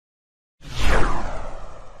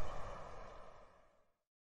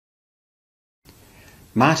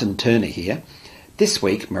Martin Turner here. This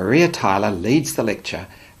week, Maria Tyler leads the lecture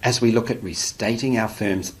as we look at restating our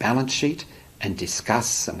firm's balance sheet and discuss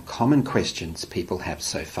some common questions people have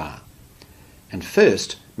so far. And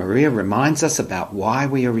first, Maria reminds us about why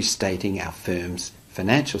we are restating our firm's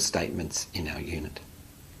financial statements in our unit.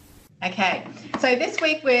 Okay, so this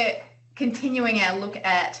week we're continuing our look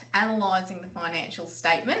at analysing the financial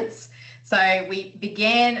statements. So we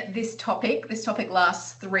began this topic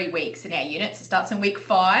lasts 3 weeks in our units. It starts in week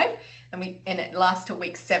 5 and it lasts till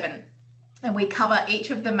week 7. And we cover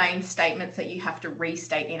each of the main statements that you have to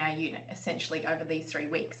restate in our unit, essentially over these 3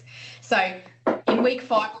 weeks. So in week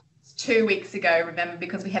 5, 2 weeks ago, remember,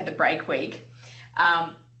 because we had the break week,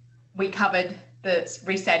 we covered the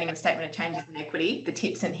restating of statement of changes in equity, the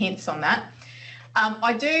tips and hints on that.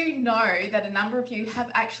 I do know that a number of you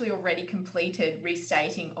have actually already completed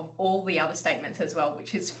restating of all the other statements as well,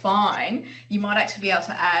 which is fine. You might actually be able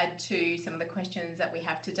to add to some of the questions that we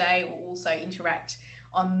have today, or also interact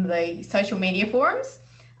on the social media forums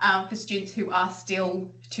for students who are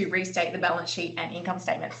still to restate the balance sheet and income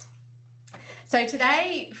statements. So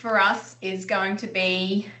today for us is going to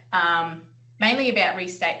be mainly about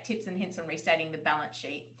tips and hints on restating the balance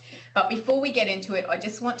sheet. But before we get into it, I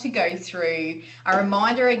just want to go through a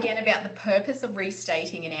reminder again about the purpose of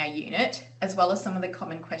restating in our unit, as well as some of the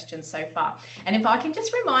common questions so far. And if I can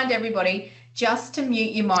just remind everybody just to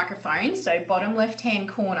mute your microphone, so bottom left-hand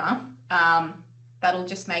corner, that'll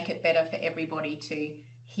just make it better for everybody to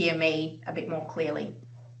hear me a bit more clearly.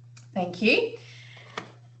 Thank you.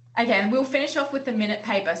 Again, we'll finish off with the minute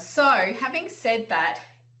paper. So having said that,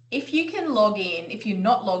 if you can log in, if you're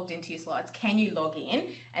not logged into your slides, can you log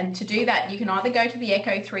in? And to do that, you can either go to the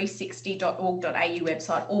echo360.org.au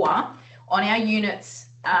website, or on our unit's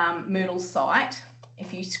Moodle site,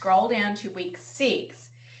 if you scroll down to week 6,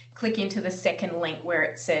 click into the second link where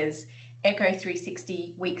it says Echo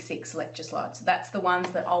 360 week 6 lecture slides. So that's the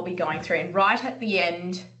ones that I'll be going through. And right at the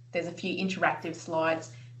end, there's a few interactive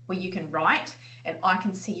slides where you can write, and I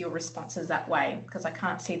can see your responses that way because I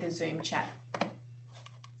can't see the Zoom chat.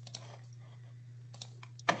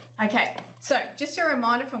 Okay, so just a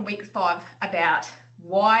reminder from week 5 about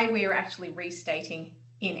why we're actually restating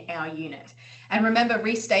in our unit. And remember,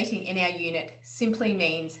 restating in our unit simply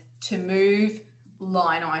means to move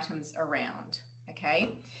line items around,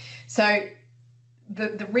 okay? So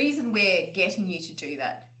the reason we're getting you to do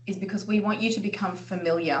that is because we want you to become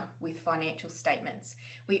familiar with financial statements.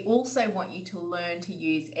 We also want you to learn to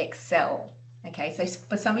use Excel, okay? So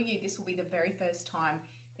for some of you, this will be the very first time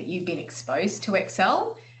that you've been exposed to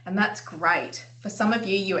Excel, and that's great. For some of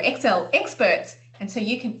you, you're Excel experts, and so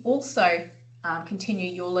you can also continue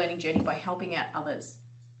your learning journey by helping out others.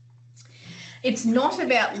 It's not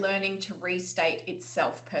about learning to restate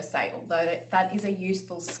itself per se, although that is a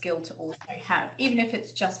useful skill to also have, even if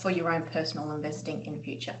it's just for your own personal investing in the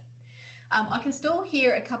future. I can still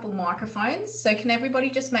hear a couple microphones, so can everybody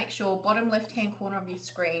just make sure bottom left-hand corner of your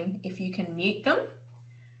screen, if you can mute them.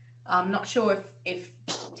 I'm not sure if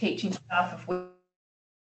teaching staff have...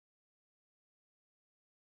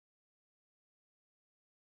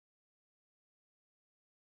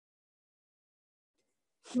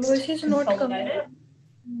 Voice is not coming.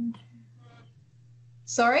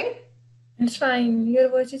 Sorry? It's fine. Your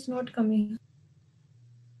voice is not coming.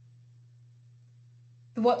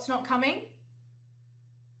 What's not coming?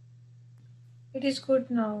 It is good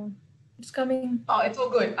now. It's coming. Oh, it's all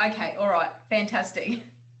good. Okay, all right, fantastic.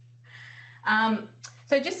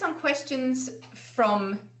 So just some questions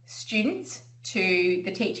from students to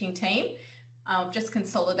the teaching team. I've just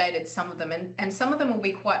consolidated some of them, and some of them will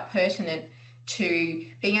be quite pertinent to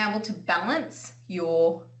being able to balance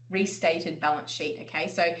your restated balance sheet, okay?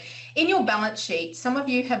 So in your balance sheet, some of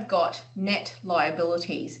you have got net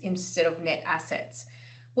liabilities instead of net assets.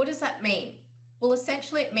 What does that mean? Well,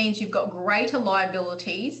 essentially it means you've got greater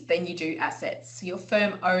liabilities than you do assets. So your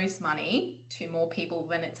firm owes money to more people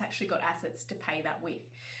than it's actually got assets to pay that with.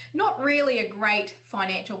 Not really a great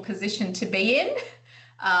financial position to be in.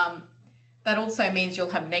 That also means you'll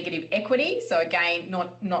have negative equity. So again,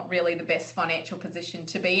 not really the best financial position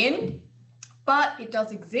to be in, but it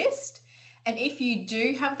does exist. And if you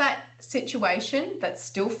do have that situation, that's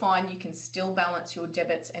still fine. You can still balance your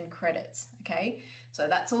debits and credits, okay? So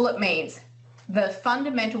that's all it means. The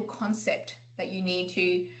fundamental concept that you need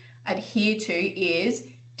to adhere to is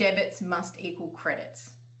debits must equal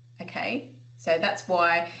credits, okay? So that's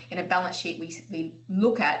why in a balance sheet we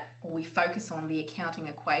look at, or we focus on, the accounting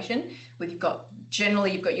equation where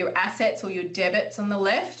generally you've got your assets or your debits on the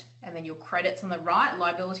left and then your credits on the right,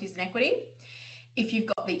 liabilities and equity. If you've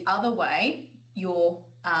got the other way, your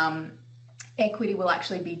equity will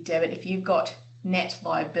actually be debit. If you've got net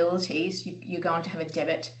liabilities, you're going to have a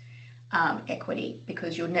debit equity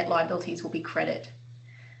because your net liabilities will be credit.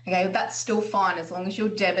 Okay, that's still fine as long as your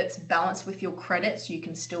debits balance with your credits, you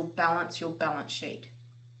can still balance your balance sheet.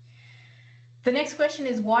 The next question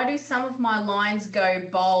is, why do some of my lines go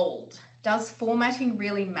bold? Does formatting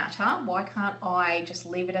really matter? Why can't I just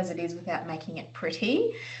leave it as it is without making it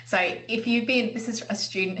pretty? So if you've been, this is a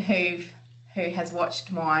student who has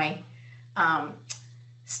watched my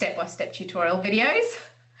step-by-step tutorial videos.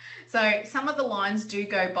 So some of the lines do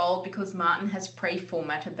go bold because Martin has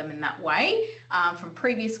pre-formatted them in that way from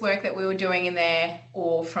previous work that we were doing in there,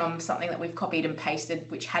 or from something that we've copied and pasted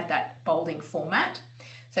which had that bolding format.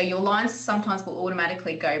 So your lines sometimes will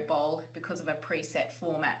automatically go bold because of a preset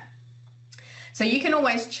format. So you can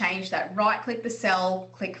always change that. Right-click the cell,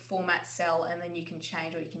 click Format Cell, and then you can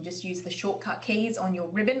change, or you can just use the shortcut keys on your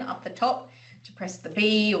ribbon up the top to press the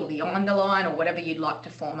B or the underline or whatever you'd like to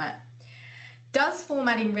format. Does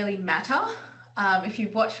formatting really matter? If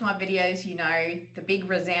you've watched my videos, you know the big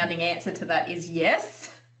resounding answer to that is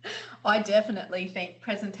yes. I definitely think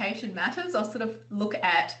presentation matters. I sort of look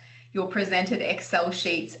at your presented Excel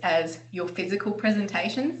sheets as your physical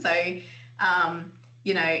presentation. So,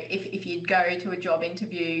 you know, if you'd go to a job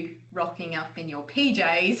interview rocking up in your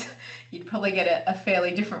PJs, you'd probably get a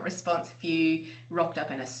fairly different response if you rocked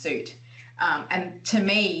up in a suit. And to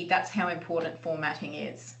me, that's how important formatting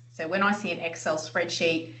is. So when I see an Excel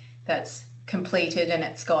spreadsheet that's completed and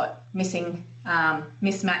it's got missing,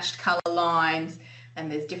 mismatched colour lines,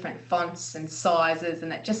 and there's different fonts and sizes,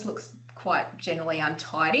 and it just looks quite generally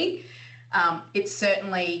untidy, it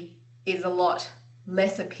certainly is a lot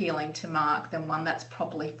less appealing to Mark than one that's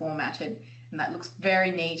properly formatted and that looks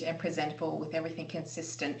very neat and presentable with everything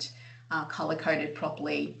consistent, colour-coded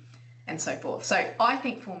properly, and so forth. So I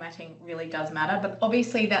think formatting really does matter, but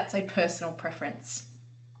obviously that's a personal preference.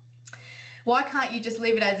 Why can't you just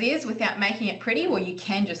leave it as is without making it pretty? Well, you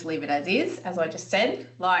can just leave it as is, as I just said,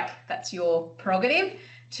 like that's your prerogative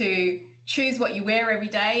to choose what you wear every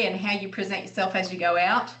day and how you present yourself as you go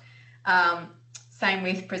out. Same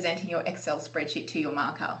with presenting your Excel spreadsheet to your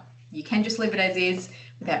marker. You can just leave it as is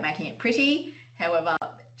without making it pretty. However,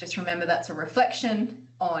 just remember that's a reflection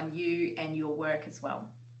on you and your work as well.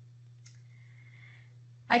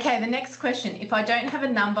 Okay, the next question. If I don't have a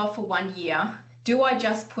number for 1 year, do I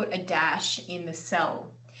just put a dash in the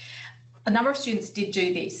cell? A number of students did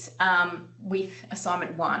do this with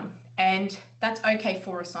assignment 1, and that's okay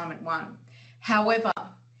for assignment 1. However,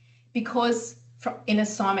 because in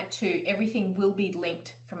assignment 2, everything will be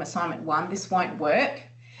linked from assignment 1, this won't work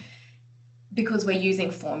because we're using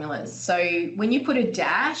formulas. So when you put a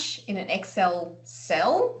dash in an Excel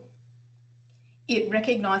cell, it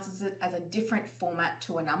recognises it as a different format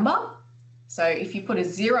to a number. So if you put a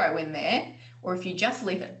 0 in there, or if you just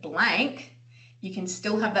leave it blank, you can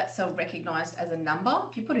still have that cell recognised as a number.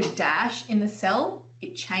 If you put a dash in the cell,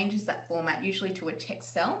 it changes that format, usually to a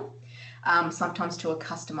text cell, sometimes to a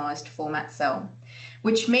customised format cell,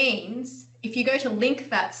 which means if you go to link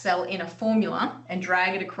that cell in a formula and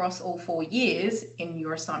drag it across all 4 years in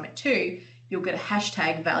your assignment 2, you'll get a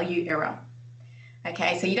hashtag value error.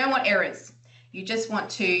 Okay, so you don't want errors. You just want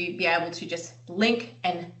to be able to just link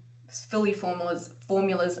and fully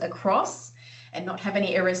formulas across and not have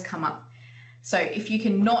any errors come up. So if you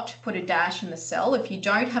cannot put a dash in the cell, if you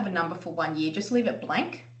don't have a number for 1 year, just leave it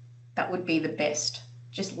blank. That would be the best.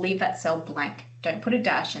 Just leave that cell blank. Don't put a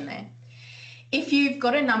dash in there. If you've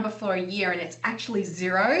got a number for a year and it's actually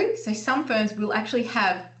 0, so some firms will actually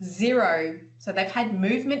have 0, so they've had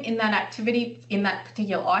movement in that activity, in that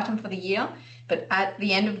particular item for the year, but at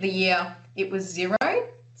the end of the year it was 0.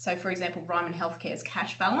 So for example, Ryman Healthcare's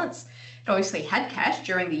cash balance, it obviously had cash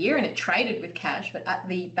during the year and it traded with cash, but at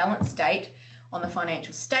the balance date on the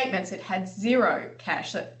financial statements, it had 0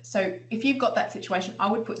 cash. So if you've got that situation, I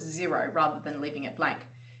would put 0 rather than leaving it blank.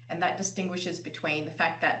 And that distinguishes between the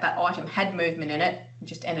fact that that item had movement in it and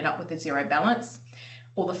just ended up with a 0 balance,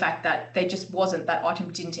 or the fact that there just wasn't, that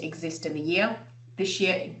item didn't exist in the year. This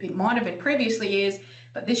year, it might have in previous years,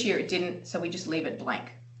 but this year it didn't, so we just leave it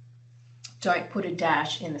blank. Don't put a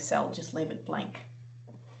dash in the cell, just leave it blank.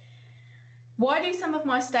 Why do some of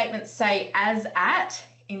my statements say as at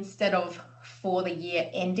instead of for the year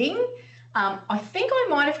ending? I think I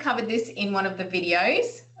might have covered this in one of the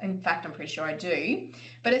videos. In fact, I'm pretty sure I do.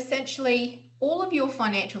 But essentially, all of your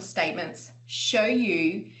financial statements show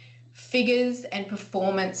you figures and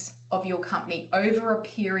performance of your company over a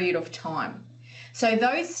period of time. So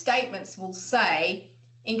those statements will say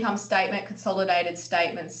income statement, consolidated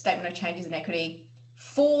statements, statement of changes in equity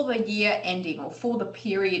for the year ending or for the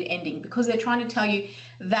period ending, because they're trying to tell you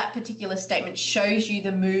that particular statement shows you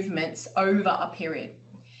the movements over a period.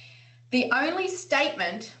 The only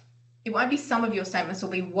statement, it won't be some of your statements, will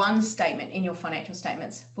be one statement in your financial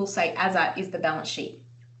statements will say as at is the balance sheet.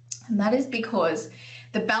 And that is because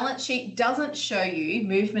the balance sheet doesn't show you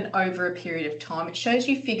movement over a period of time. It shows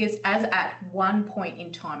you figures as at one point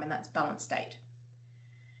in time, and that's balance date.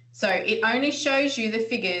 So it only shows you the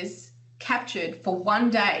figures captured for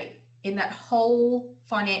one day in that whole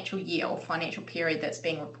financial year or financial period that's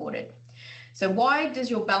being reported. So why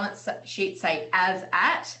does your balance sheet say as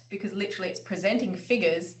at? Because literally it's presenting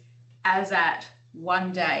figures as at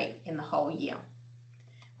one day in the whole year,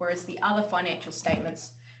 whereas the other financial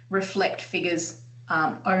statements reflect figures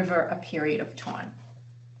over a period of time.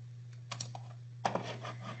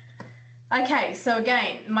 Okay, so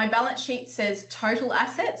again, my balance sheet says total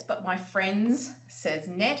assets, but my friends says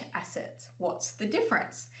net assets. What's the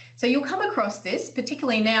difference? So you'll come across this,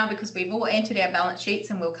 particularly now because we've all entered our balance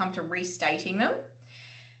sheets and we'll come to restating them.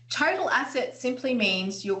 Total assets simply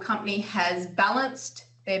means your company has balanced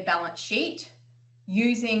their balance sheet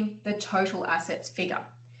using the total assets figure.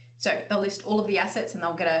 So they'll list all of the assets and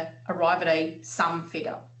they'll arrive at a sum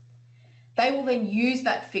figure. They will then use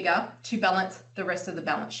that figure to balance the rest of the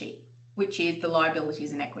balance sheet, which is the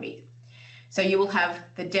liabilities and equity. So you will have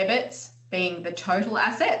the debits being the total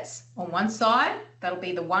assets on one side, that'll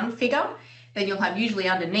be the one figure. Then you'll have usually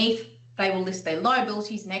underneath, they will list their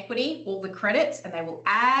liabilities and equity, all the credits, and they will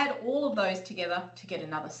add all of those together to get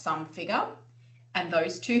another sum figure. And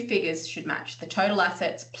those two figures should match. The total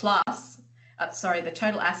assets the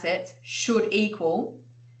total assets should equal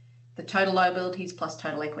the total liabilities plus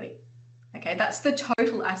total equity. Okay, that's the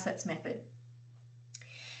total assets method.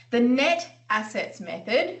 The net assets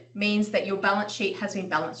method means that your balance sheet has been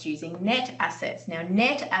balanced using net assets. Now,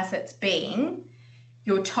 net assets being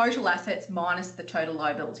your total assets minus the total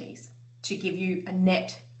liabilities to give you a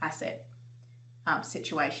net asset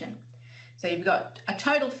situation. So you've got a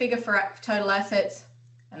total figure for total assets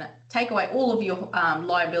and take away all of your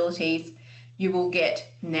liabilities, you will get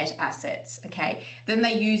net assets, okay? Then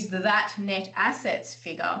they use that net assets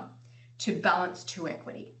figure to balance to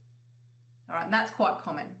equity. All right, and that's quite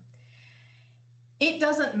common. It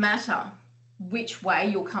doesn't matter which way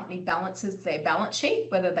your company balances their balance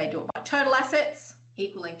sheet, whether they do it by total assets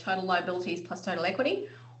equaling total liabilities plus total equity,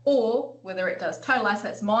 or whether it does total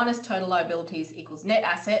assets minus total liabilities equals net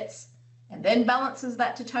assets and then balances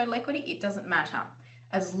that to total equity. It doesn't matter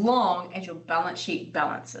as long as your balance sheet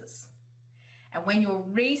balances. And when you're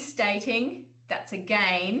restating, that's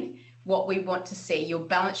again what we want to see. Your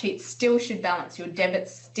balance sheet still should balance. Your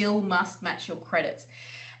debits still must match your credits.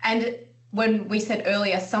 And when we said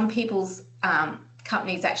earlier, some people's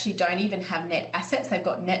companies actually don't even have net assets. They've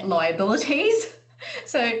got net liabilities.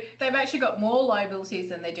 So they've actually got more liabilities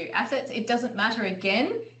than they do assets. It doesn't matter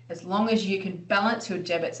again, as long as you can balance your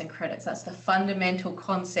debits and credits. That's the fundamental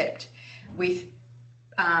concept with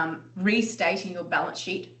restating your balance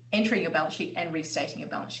sheet, entering your balance sheet and restating your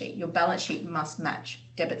balance sheet. Your balance sheet must match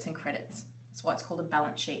debits and credits. That's why it's called a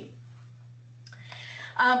balance sheet.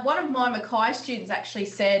 One of my Mackay students actually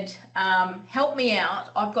said, help me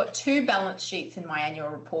out. I've got 2 balance sheets in my annual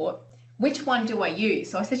report. Which one do I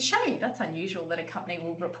use? So I said, Shane, that's unusual that a company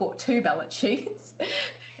will report 2 balance sheets,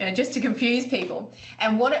 just to confuse people.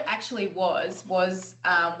 And what it actually was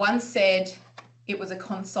one said it was a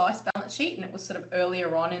concise balance sheet and it was sort of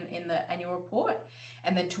earlier on in the annual report.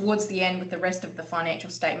 And then towards the end with the rest of the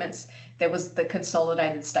financial statements, there was the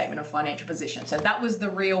consolidated statement of financial position. So that was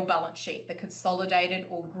the real balance sheet, the consolidated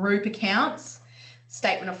or group accounts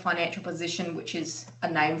statement of financial position, which is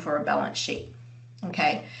a name for a balance sheet.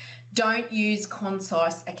 Okay. Don't use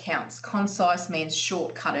concise accounts. Concise means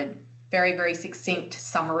shortcutted, very, very succinct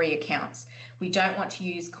summary accounts. We don't want to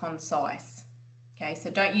use concise. Okay, so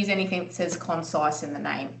don't use anything that says concise in the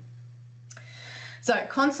name. So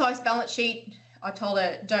concise balance sheet, I told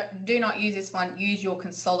her, do not use this one. Use your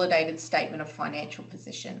consolidated statement of financial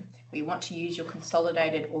position. We want to use your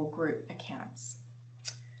consolidated or group accounts.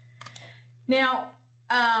 Now,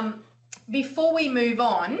 before we move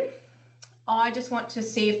on, I just want to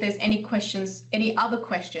see if there's any questions, any other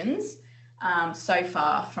questions so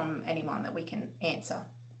far from anyone that we can answer.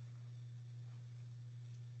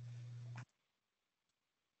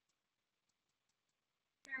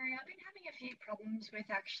 Mary, I've been having a few problems with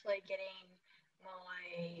actually getting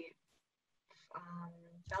my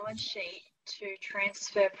balance sheet to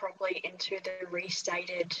transfer properly into the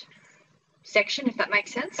restated section, if that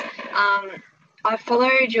makes sense. I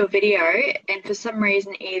followed your video and for some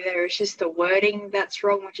reason either it's just the wording that's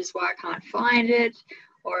wrong, which is why I can't find it,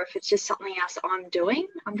 or if it's just something else I'm doing.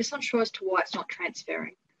 I'm just not sure as to why it's not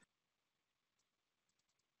transferring.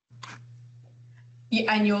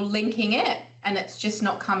 And you're linking it and it's just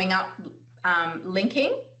not coming up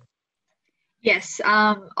linking? Yes,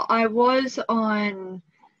 I was on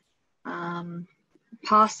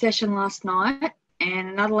past session last night, and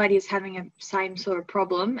another lady is having a same sort of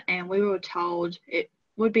problem, and we were told it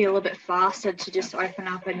would be a little bit faster to just open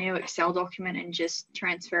up a new Excel document and just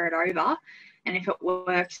transfer it over, and if it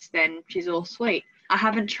works then she's all sweet. I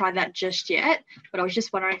haven't tried that just yet, but I was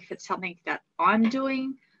just wondering if it's something that I'm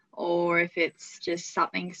doing or if it's just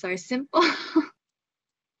something so simple.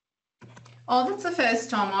 Oh, that's the first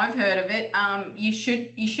time I've heard of it. You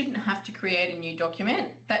shouldn't have to create a new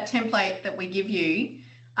document. That template that we give you,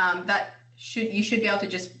 you should be able to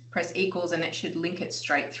just press equals and it should link it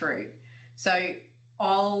straight through. So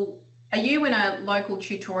are you in a local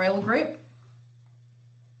tutorial group?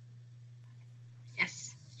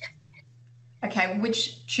 Yes. Okay,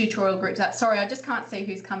 which tutorial group is that? Sorry, I just can't see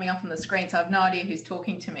who's coming up on the screen, so I have no idea who's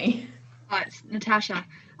talking to me. Oh, it's Natasha.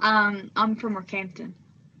 I'm from Rockhampton.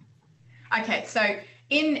 Okay, so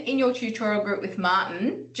in your tutorial group with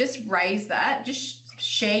Martin, just raise that, just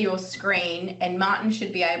share your screen, and Martin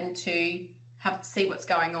should be able to see what's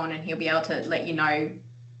going on, and he'll be able to let you know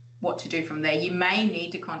what to do from there. You may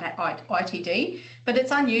need to contact ITD, but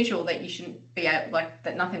it's unusual that you shouldn't be able,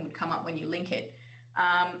 that nothing would come up when you link it.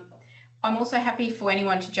 I'm also happy for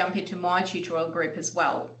anyone to jump into my tutorial group as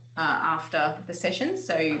well after the session.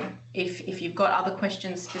 So if you've got other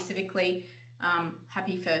questions specifically,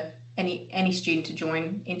 happy for any student to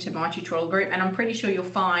join into my tutorial group, and I'm pretty sure you'll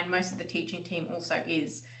find most of the teaching team also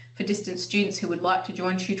is. For distance students who would like to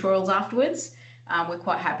join tutorials afterwards, we're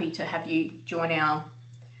quite happy to have you join our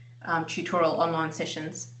tutorial online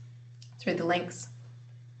sessions through the links.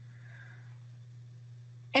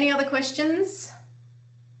 Any other questions?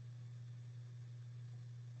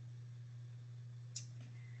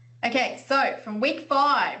 Okay, so from week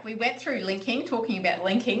 5, we went through linking, talking about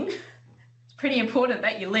linking. Pretty important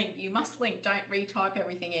that you link. You must link, don't retype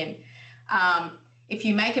everything in. If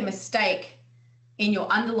you make a mistake in your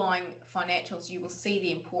underlying financials, you will see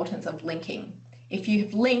the importance of linking. If you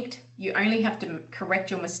have linked, you only have to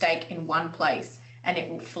correct your mistake in one place and it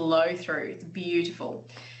will flow through. It's beautiful.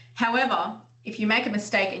 However, if you make a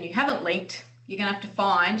mistake and you haven't linked, you're going to have to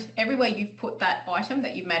find everywhere you've put that item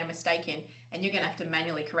that you've made a mistake in, and you're going to have to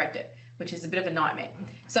manually correct it, which is a bit of a nightmare.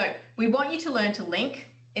 So we want you to learn to link.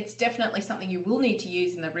 It's definitely something you will need to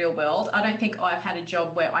use in the real world. I don't think I've had a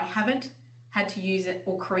job where I haven't had to use it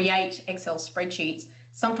or create Excel spreadsheets,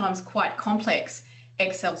 sometimes quite complex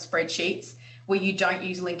Excel spreadsheets, where you don't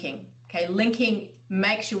use linking. Okay, linking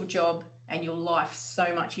makes your job and your life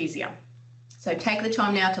so much easier. So take the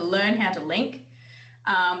time now to learn how to link.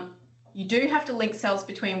 You do have to link cells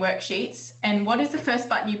between worksheets. And what is the first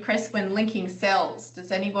button you press when linking cells?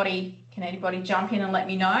 Can anybody jump in and let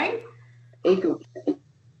me know? Equals.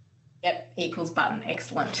 Yep, equals button,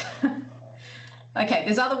 excellent. Okay,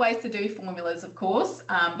 there's other ways to do formulas, of course,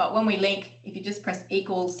 but when we link, if you just press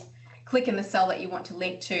equals, click in the cell that you want to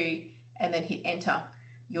link to, and then hit enter,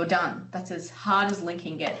 you're done. That's as hard as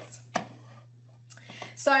linking gets.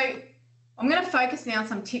 So I'm going to focus now on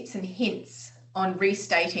some tips and hints on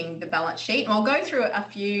restating the balance sheet. And I'll go through a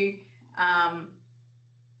few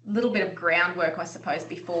little bit of groundwork, I suppose,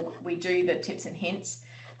 before we do the tips and hints.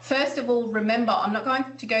 First of all, remember, I'm not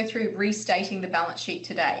going to go through restating the balance sheet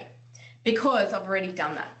today because I've already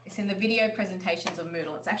done that. It's in the video presentations of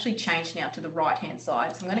Moodle. It's actually changed now to the right-hand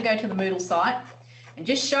side. So I'm going to go to the Moodle site and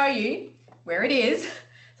just show you where it is.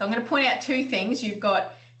 So I'm going to point out two things. You've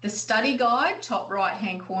got the study guide, top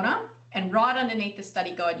right-hand corner, and right underneath the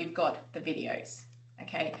study guide, you've got the videos.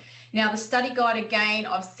 Okay. Now the study guide, again,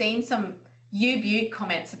 I've seen some U-Butte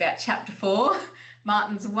comments about chapter 4,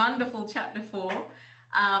 Martin's wonderful chapter 4.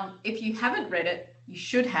 If you haven't read it, you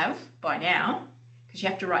should have by now, because you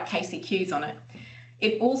have to write KCQs on it.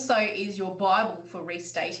 It also is your Bible for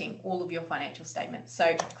restating all of your financial statements.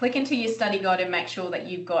 So click into your study guide and make sure that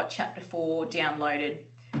you've got chapter 4 downloaded.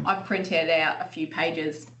 I've printed out a few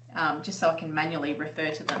pages just so I can manually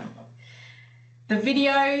refer to them. The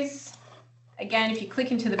videos, again, if you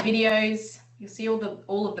click into the videos, you'll see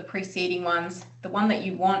all of the preceding ones. The one that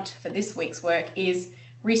you want for this week's work is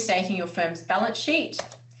restating your firm's balance sheet.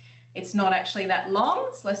 It's not actually that long,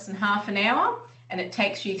 it's less than half an hour, and it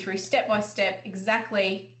takes you through step by step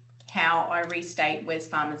exactly how I restate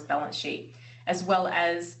Wesfarmers' balance sheet, as well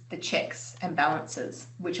as the checks and balances,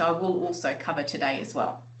 which I will also cover today as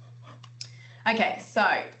well. Okay,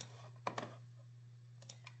 so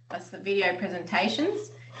that's the video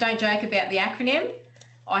presentations. Don't joke about the acronym.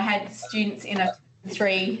 I had students in a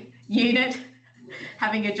 3 unit,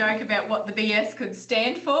 having a joke about what the BS could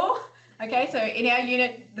stand for. Okay, so in our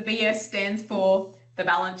unit, the BS stands for the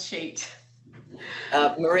balance sheet.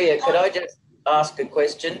 Maria, could I just ask a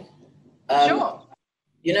question? Sure.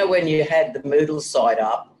 You know, when you had the Moodle site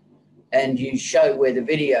up and you show where the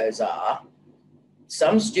videos are,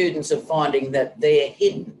 some students are finding that they're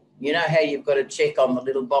hidden. You know how you've got to check on the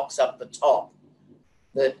little box up the top,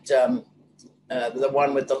 that the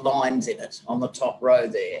one with the lines in it on the top row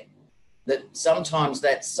there, that sometimes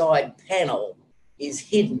that side panel is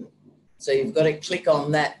hidden. So you've got to click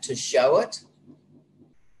on that to show it.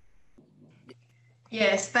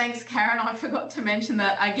 Yes, thanks, Karen. I forgot to mention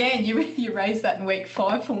that. Again, you raised that in week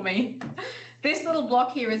 5 for me. This little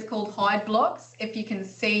block here is called hide blocks, if you can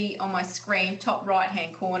see on my screen, top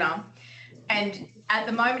right-hand corner. And at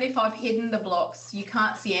the moment, if I've hidden the blocks, you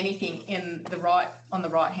can't see anything on the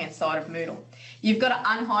right-hand side of Moodle. You've got to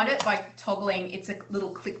unhide it by toggling. It's a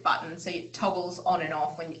little click button, so it toggles on and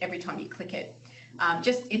off every time you click it.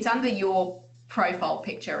 It's under your profile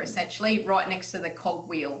picture, essentially, right next to the cog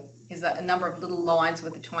wheel is a number of little lines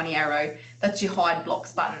with a tiny arrow. That's your hide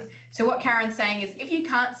blocks button. So what Karen's saying is, if you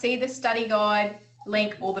can't see the study guide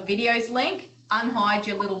link or the videos link, unhide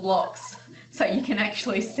your little blocks so you can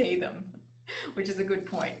actually see them, which is a good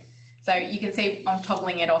point. So you can see I'm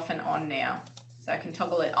toggling it off and on now. So I can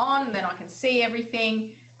toggle it on, then I can see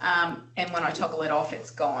everything, and when I toggle it off,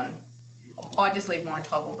 it's gone. I just leave mine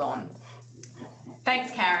toggled on.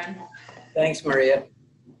 Thanks, Karen. Thanks, Maria.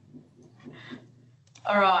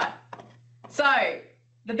 All right. So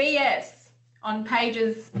the BS on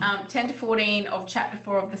pages 10 to 14 of chapter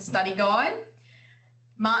 4 of the study guide,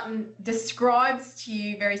 Martin describes to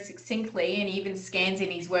you very succinctly, and even scans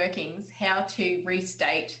in his workings, how to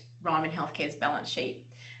restate Ryman Healthcare's balance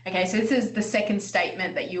sheet. Okay, so this is the second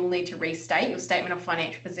statement that you'll need to restate, your statement of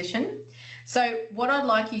financial position. So what I'd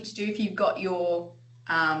like you to do, if you've got your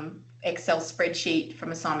Excel spreadsheet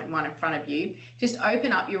from assignment 1 in front of you, just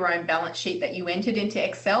open up your own balance sheet that you entered into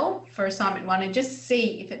Excel for assignment 1 and just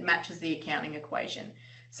see if it matches the accounting equation.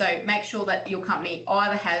 So make sure that your company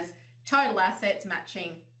either has total assets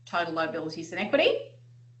matching total liabilities and equity,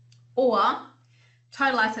 or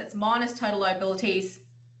total assets minus total liabilities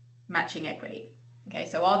matching equity. Okay,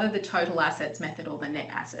 so either the total assets method or the net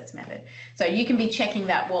assets method. So you can be checking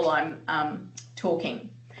that while I'm talking.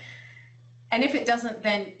 And if it doesn't,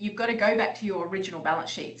 then you've got to go back to your original balance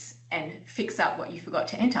sheets and fix up what you forgot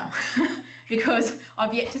to enter because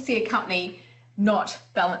I've yet to see a company not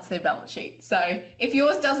balance their balance sheet. So if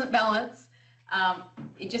yours doesn't balance,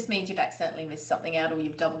 it just means you've accidentally missed something out, or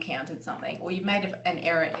you've double counted something, or you've made an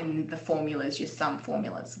error in the formulas, your sum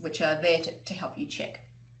formulas, which are there to help you check.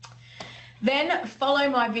 Then follow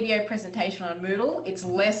my video presentation on Moodle. It's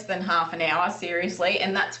less than half an hour, seriously,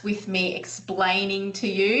 and that's with me explaining to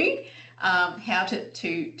you how to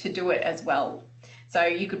do it as well. So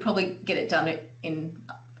you could probably get it done in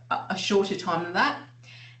a shorter time than that.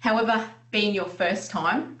 However, being your first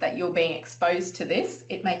time that you're being exposed to this,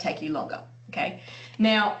 it may take you longer. Okay.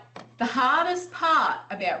 Now, the hardest part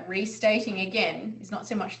about restating, again, is not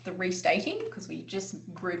so much the restating, because we're just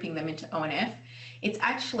grouping them into O and F. It's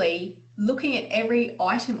actually looking at every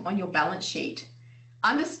item on your balance sheet,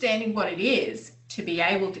 understanding what it is to be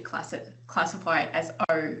able to classify it as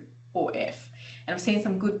O or F. And I've seen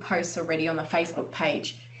some good posts already on the Facebook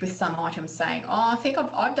page with some items saying, oh, I think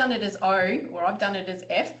I've done it as O, or I've done it as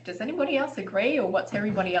F. Does anybody else agree, or what's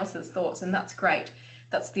everybody else's thoughts? And that's great.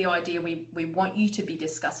 That's the idea. We want you to be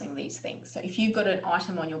discussing these things. So if you've got an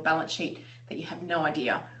item on your balance sheet that you have no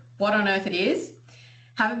idea what on earth it is,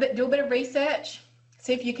 do a bit of research,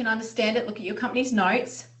 see if you can understand it, look at your company's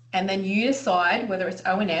notes, and then you decide whether it's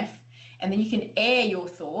O and F, and then you can air your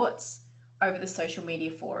thoughts over the social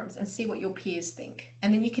media forums and see what your peers think.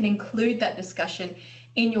 And then you can include that discussion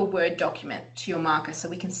in your Word document to your marker so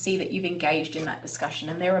we can see that you've engaged in that discussion,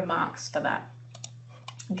 and there are marks for that.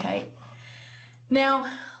 Okay.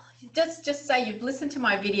 Now, just say you've listened to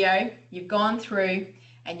my video, you've gone through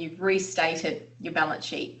and you've restated your balance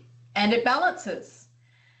sheet and it balances.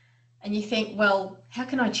 And you think, well, how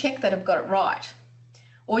can I check that I've got it right?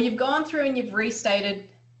 Or you've gone through and you've restated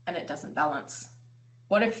and it doesn't balance.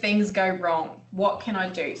 What if things go wrong? What can I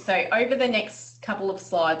do? So over the next couple of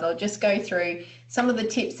slides, I'll just go through some of the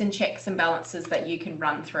tips and checks and balances that you can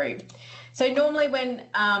run through. So normally when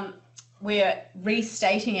we're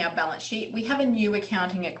restating our balance sheet, we have a new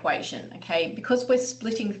accounting equation, okay? Because we're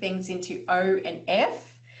splitting things into O and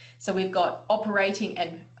F, so we've got operating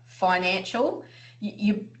and financial,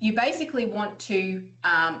 you basically want to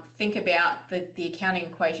think about the accounting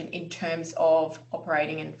equation in terms of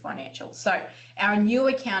operating and financial. So our new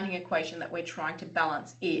accounting equation that we're trying to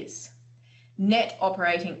balance is net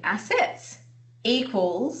operating assets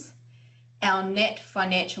equals our net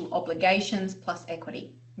financial obligations plus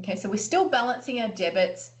equity. Okay, so we're still balancing our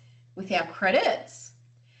debits with our credits.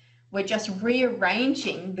 We're just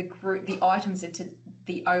rearranging the items into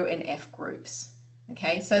the O and F groups.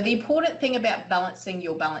 Okay, so the important thing about balancing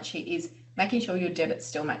your balance sheet is making sure your debits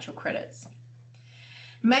still match your credits.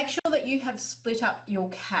 Make sure that you have split up your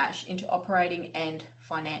cash into operating and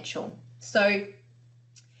financial. So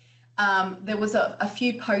there was a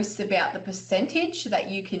few posts about the percentage that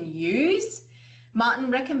you can use. Martin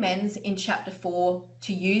recommends in chapter 4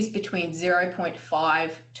 to use between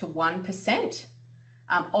 0.5 to 1%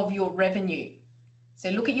 of your revenue. So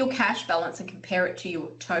look at your cash balance and compare it to your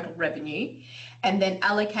total revenue, and then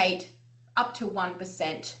allocate up to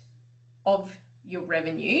 1% of your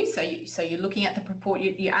revenue. So you're looking at the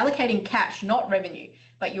proportion, you're allocating cash, not revenue,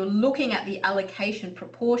 but you're looking at the allocation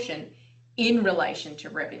proportion in relation to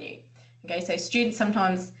revenue. Okay, so students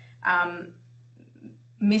sometimes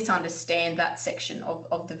misunderstand that section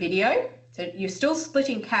of the video. So you're still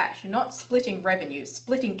splitting cash, you're not splitting revenue,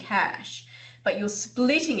 splitting cash, but you're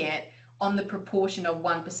splitting it on the proportion of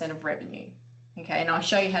 1% of revenue. Okay, and I'll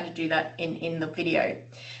show you how to do that in the video.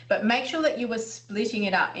 But make sure that you are splitting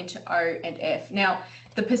it up into O and F. Now,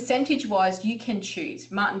 the percentage-wise, you can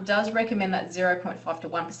choose. Martin does recommend that 0.5 to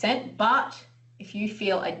 1%, but if you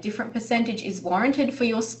feel a different percentage is warranted for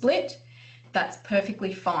your split, that's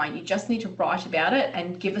perfectly fine. You just need to write about it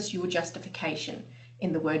and give us your justification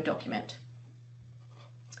in the Word document.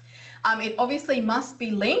 It obviously must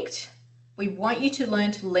be linked. We want you to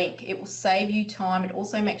learn to link. It will save you time. It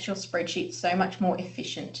also makes your spreadsheet so much more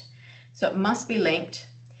efficient. So it must be linked.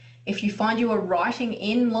 If you find you are writing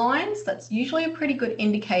in lines, that's usually a pretty good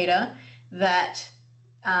indicator that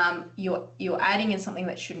you're adding in something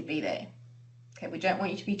that shouldn't be there. Okay, we don't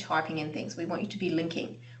want you to be typing in things. We want you to be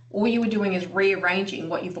linking. All you were doing is rearranging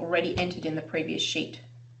what you've already entered in the previous sheet.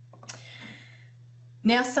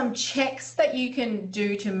 Now, some checks that you can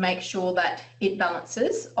do to make sure that it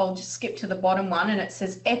balances. I'll just skip to the bottom one, and it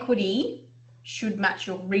says equity should match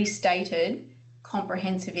your restated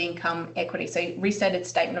comprehensive income equity. So restated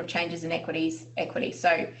statement of changes in equities, equity.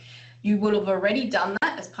 So you will have already done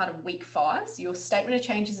that as part of week 5. So your statement of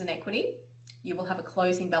changes in equity, you will have a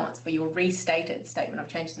closing balance for your restated statement of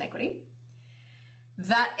changes in equity.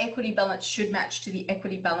 That equity balance should match to the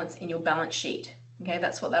equity balance in your balance sheet. Okay,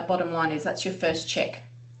 that's what that bottom line is. That's your first check.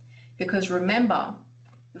 Because remember,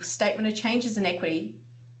 your statement of changes in equity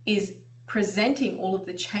is presenting all of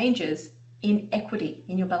the changes in equity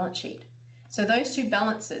in your balance sheet. So those two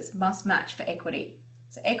balances must match for equity.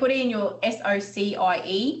 So equity in your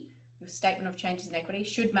SOCIE, your statement of changes in equity,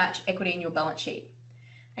 should match equity in your balance sheet.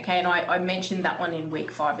 Okay, and I mentioned that one in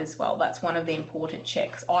week 5 as well. That's one of the important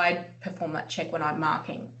checks. I perform that check when I'm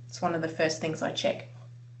marking. It's one of the first things I check.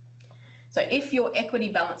 So if your equity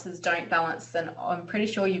balances don't balance, then I'm pretty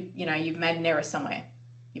sure you've made an error somewhere.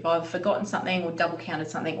 You've either forgotten something or double counted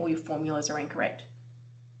something, or your formulas are incorrect.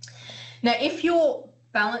 Now, if your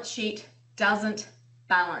balance sheet doesn't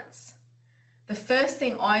balance, the first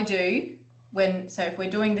thing I do if we're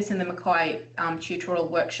doing this in the Mackay tutorial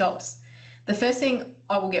workshops, the first thing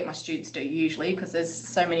I will get my students to do usually, because there's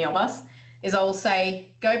so many of us, is I will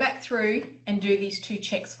say, go back through and do these 2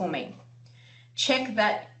 checks for me. Check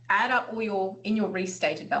that. Add up all in your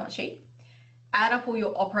restated balance sheet, add up all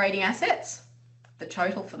your operating assets, the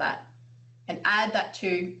total for that, and add that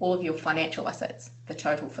to all of your financial assets, the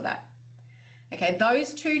total for that. Okay,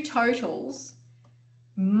 those 2 totals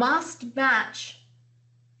must match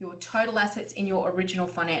your total assets in your original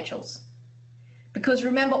financials. Because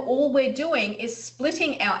remember, all we're doing is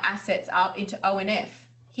splitting our assets up into O and F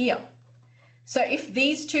here. So if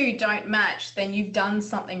these 2 don't match, then you've done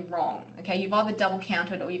something wrong. Okay, you've either double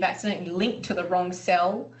counted, or you've accidentally linked to the wrong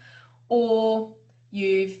cell, or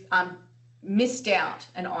you've missed out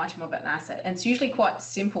an item of an asset. And it's usually quite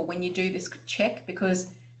simple when you do this check,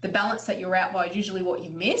 because the balance that you're out by is usually what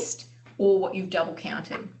you missed or what you've double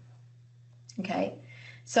counted. Okay,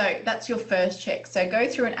 so that's your first check. So go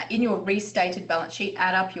through and in your restated balance sheet,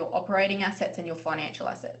 add up your operating assets and your financial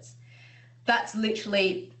assets. That's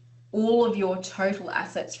literally all of your total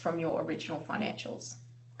assets from your original financials,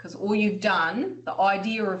 because all you've done, the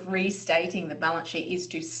idea of restating the balance sheet is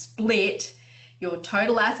to split your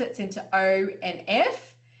total assets into O and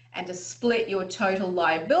F, and to split your total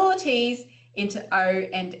liabilities into O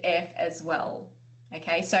and F as well.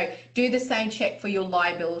 Okay, so do the same check for your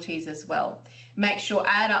liabilities as well. Make sure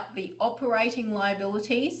add up the operating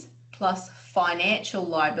liabilities plus financial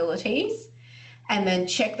liabilities, and then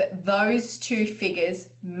check that those two figures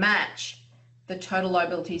match the total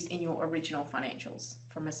liabilities in your original financials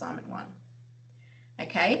from assignment 1.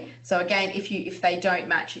 Okay, so again, if they don't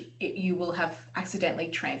match, you will have accidentally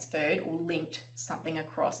transferred or linked something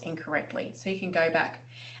across incorrectly. So you can go back,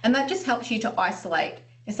 and that just helps you to isolate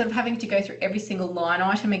instead of having to go through every single line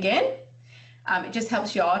item again. It just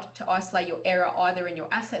helps you out to isolate your error either in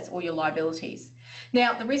your assets or your liabilities.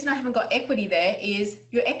 Now, the reason I haven't got equity there is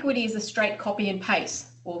your equity is a straight copy and paste,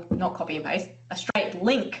 or not copy and paste, a straight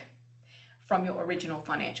link from your original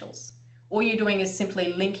financials. All you're doing is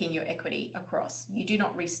simply linking your equity across. You do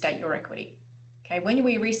not restate your equity. Okay, when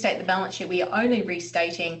we restate the balance sheet, we are only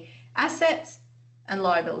restating assets and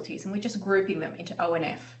liabilities, and we're just grouping them into O and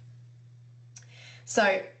F.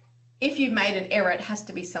 So if you've made an error, it has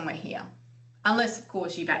to be somewhere here, unless, of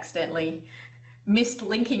course, you've accidentally missed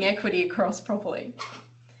linking equity across properly.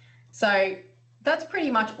 So that's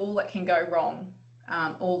pretty much all that can go wrong,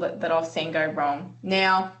 all that I've seen go wrong.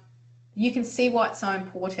 Now, you can see why it's so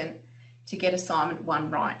important to get assignment 1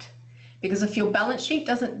 right, because if your balance sheet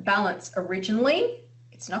doesn't balance originally,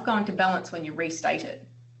 it's not going to balance when you restate it.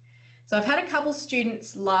 So I've had a couple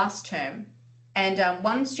students last term, and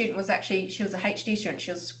one student was actually, she was a HD student,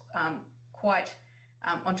 she was quite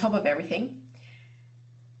on top of everything,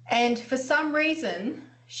 and for some reason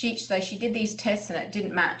she did these tests and it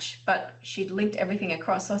didn't match, but she'd linked everything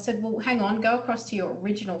across. So I said, well, hang on, go across to your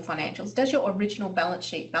original financials. Does your original balance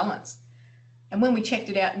sheet balance? And when we checked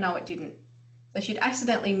it out, no, it didn't. So she'd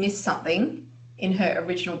accidentally missed something in her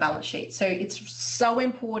original balance sheet. So it's so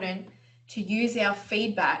important to use our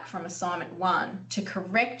feedback from assignment 1 to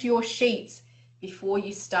correct your sheets before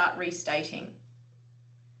you start restating.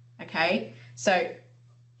 Okay, so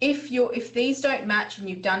if these don't match and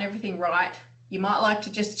you've done everything right, you might like to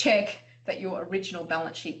just check that your original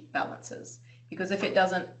balance sheet balances, because if it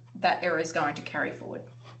doesn't, that error is going to carry forward.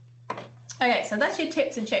 Okay, so that's your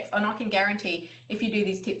tips and checks, and I can guarantee if you do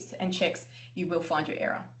these tips and checks, you will find your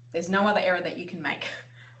error. There's no other error that you can make.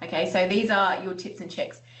 Okay, so these are your tips and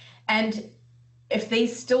checks. And if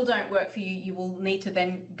these still don't work for you, you will need to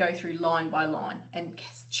then go through line by line and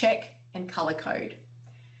check and color code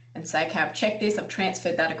and say, okay, I've checked this, I've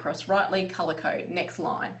transferred that across rightly, color code, next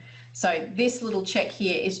line. So this little check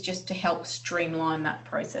here is just to help streamline that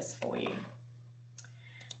process for you.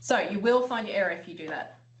 So you will find your error if you do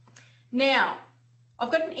that. Now,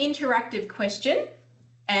 I've got an interactive question,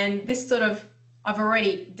 and this sort of, I've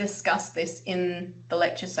already discussed this in the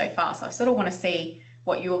lecture so far, so I sort of want to see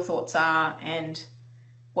what your thoughts are and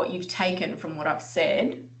what you've taken from what I've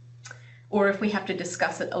said, or if we have to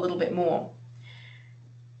discuss it a little bit more.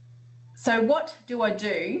 So what do I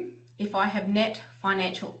do if I have net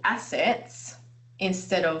financial assets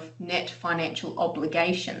instead of net financial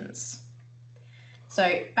obligations?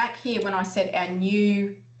 So back here when I said our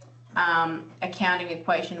new accounting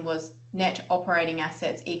equation was net operating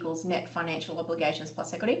assets equals net financial obligations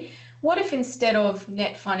plus equity. What if instead of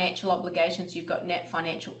net financial obligations, you've got net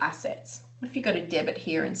financial assets? What if you've got a debit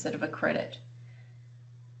here instead of a credit?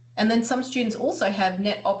 And then some students also have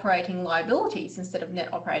net operating liabilities instead of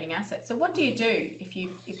net operating assets. So what do you do if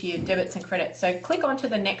you debits and credits? So click onto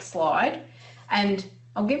the next slide, and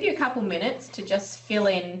I'll give you a couple minutes to just fill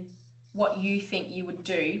in what you think you would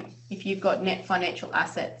do if you've got net financial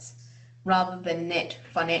assets rather than net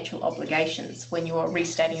financial obligations when you're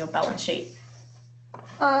restating your balance sheet.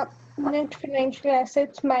 Net financial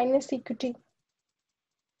assets minus equity.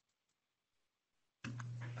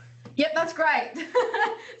 Yep, that's great.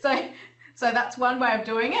 So that's one way of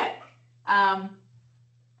doing it.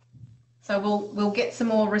 So we'll get some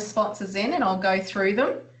more responses in, and I'll go through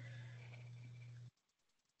them.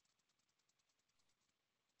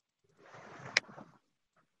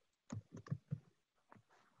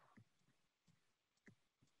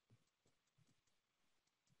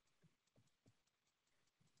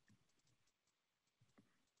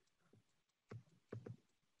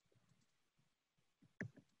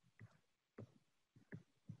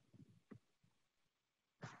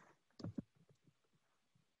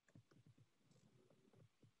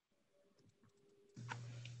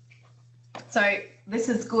 So this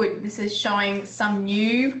is good. This is showing some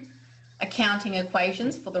new accounting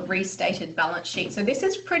equations for the restated balance sheet. So this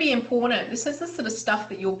is pretty important. This is the sort of stuff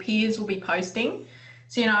that your peers will be posting.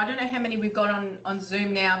 So, I don't know how many we've got on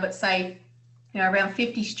Zoom now, but say, around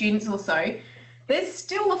 50 students or so. There's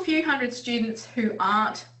still a few hundred students who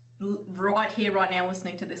aren't right here, right now,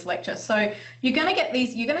 listening to this lecture. So you're going to get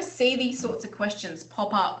these, you're going to see these sorts of questions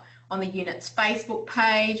pop up on the unit's Facebook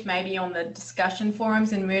page, maybe on the discussion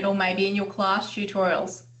forums in Moodle, maybe in your class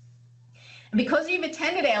tutorials. And because you've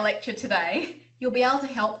attended our lecture today, you'll be able to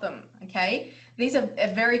help them, okay? These are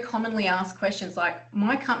very commonly asked questions like,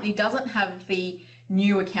 my company doesn't have the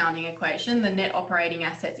new accounting equation, the net operating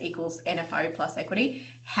assets equals NFO plus equity.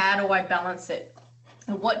 How do I balance it?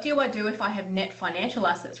 And what do I do if I have net financial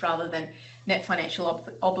assets rather than net financial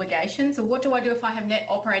obligations? Or what do I do if I have net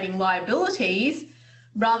operating liabilities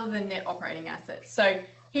rather than net operating assets? So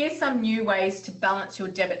here's some new ways to balance your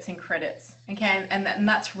debits and credits, okay? And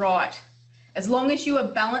that's right. As long as you are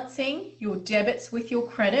balancing your debits with your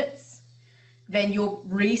credits, then your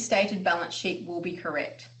restated balance sheet will be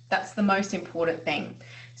correct. That's the most important thing.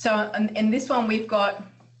 So in this one, we've got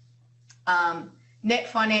net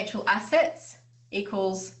financial assets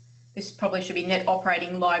equals, this probably should be net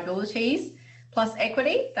operating liabilities plus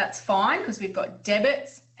equity. That's fine because we've got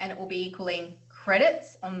debits and it will be equaling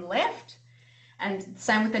credits on the left. And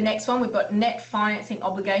same with the next one, we've got net financing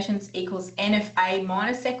obligations equals NFA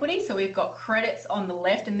minus equity. So we've got credits on the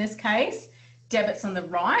left in this case, debits on the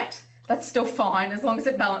right. That's still fine as long as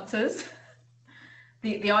it balances.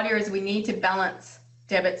 The idea is we need to balance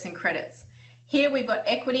debits and credits. Here we've got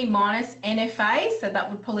equity minus NFA, so that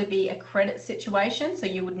would probably be a credit situation. So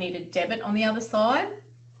you would need a debit on the other side,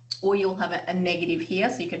 or you'll have a negative here.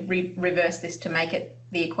 So you could reverse this to make it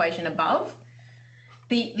the equation above.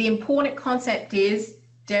 The important concept is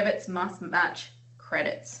debits must match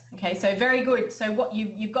credits. Okay, so very good. So what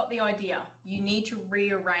you've got the idea. You need to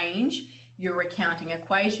rearrange your accounting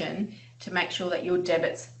equation to make sure that your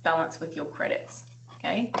debits balance with your credits.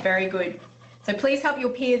 Okay, very good. So please help your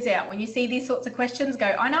peers out. When you see these sorts of questions, go,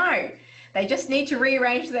 I know, they just need to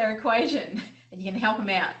rearrange their equation, and you can help them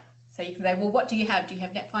out. So you can say, well, what do you have? Do you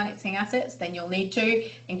have net financing assets? Then you'll need to,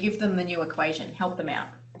 and give them the new equation, help them out.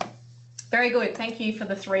 Very good. Thank you for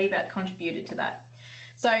the 3 that contributed to that.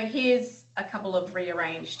 So here's a couple of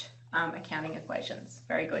rearranged accounting equations.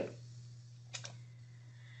 Very good.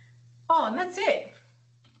 Oh, and that's it.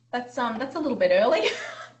 That's a little bit early.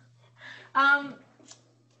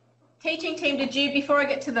 Teaching team, before I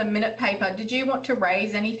get to the minute paper, did you want to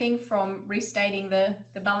raise anything from restating the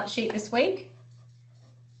balance sheet this week?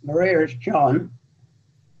 Maria, it's John.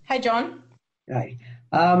 Hey, John. Hey.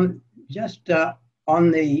 Just on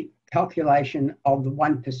the calculation of the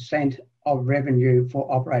 1% of revenue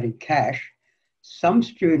for operating cash, some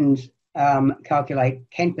students calculate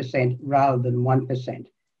 10% rather than 1%.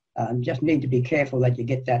 Just need to be careful that you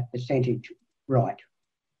get that percentage right.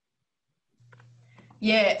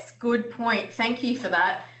 Yes, good point. Thank you for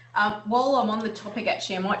that. While I'm on the topic,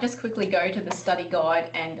 actually, I might just quickly go to the study guide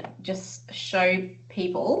and just show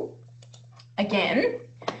people again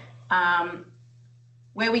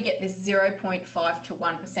where we get this 0.5 to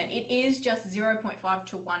 1%. It is just 0.5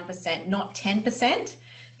 to 1%, not 10%.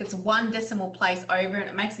 It's 1 decimal place over, and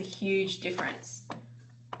it makes a huge difference.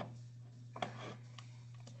 I'll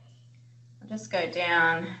just go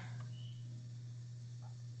down.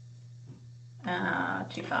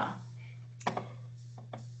 Too far.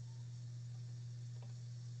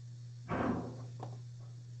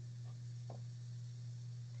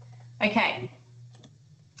 Okay,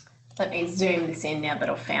 let me zoom this in now that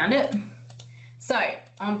I've found it. So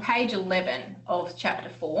on page 11 of chapter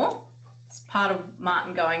 4, it's part of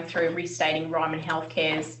Martin going through restating Ryman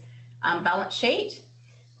Healthcare's balance sheet.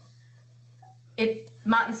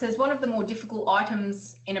 Martin says one of the more difficult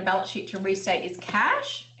items in a balance sheet to restate is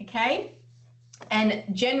cash, okay? And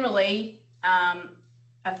generally,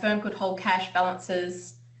 a firm could hold cash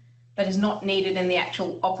balances that is not needed in the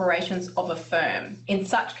actual operations of a firm. In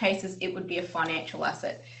such cases, it would be a financial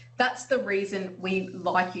asset. That's the reason we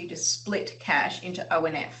like you to split cash into O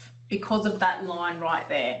and F, because of that line right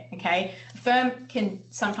there, okay? A firm can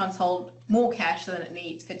sometimes hold more cash than it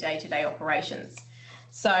needs for day-to-day operations.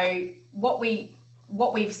 So what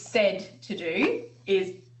we've said to do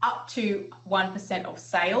is up to 1% of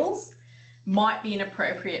sales might be an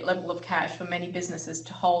appropriate level of cash for many businesses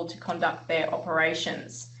to hold to conduct their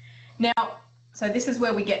operations. Now, so this is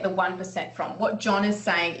where we get the 1% from. What John is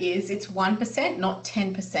saying is it's 1%, not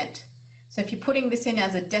 10%. So if you're putting this in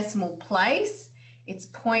as a decimal place, it's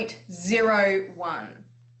 0.01,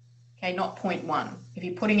 okay, not 0.1. If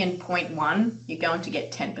you're putting in 0.1, you're going to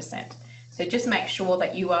get 10%. So just make sure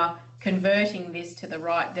that you are converting this to the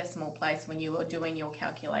right decimal place when you are doing your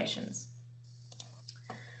calculations.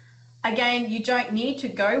 Again, you don't need to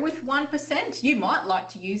go with 1%. You might like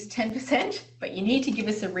to use 10%, but you need to give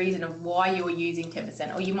us a reason of why you're using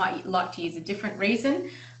 10%, or you might like to use a different reason.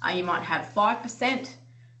 You might have 5%,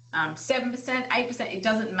 7%, 8%, it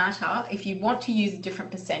doesn't matter. If you want to use a different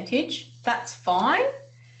percentage, that's fine.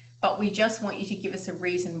 but we just want you to give us a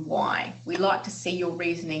reason why. We like to see your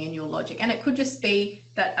reasoning and your logic. And it could just be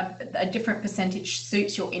that a different percentage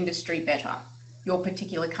suits your industry better, your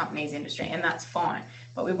particular company's industry, and that's fine.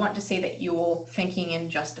 But we want to see that you're thinking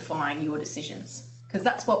and justifying your decisions, because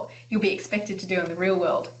that's what you'll be expected to do in the real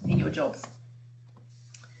world in your jobs.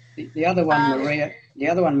 The other one, Maria,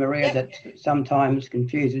 yep. that sometimes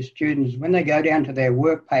confuses students, when they go down to their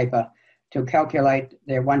work paper to calculate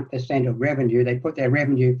their 1% of revenue, they put their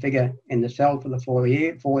revenue figure in the cell for the 4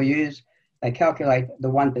 years, they calculate the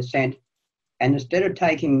 1%, and instead of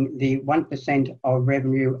taking the 1% of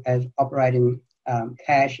revenue as operating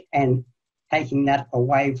cash and taking that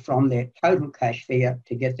away from their total cash figure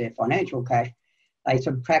to get their financial cash, they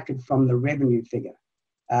subtract it from the revenue figure.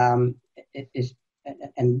 And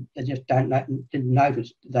they just didn't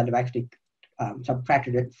notice that they've actually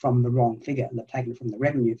subtracted it from the wrong figure, and they've taken it from the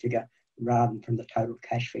revenue figure rather than from the total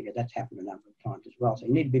cash figure. That's happened a number of times as well. So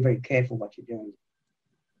you need to be very careful what you're doing.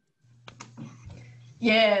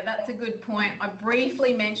 Yeah, that's a good point. I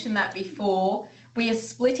briefly mentioned that before. We are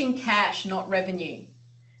splitting cash, not revenue.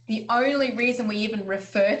 The only reason we even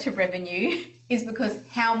refer to revenue is because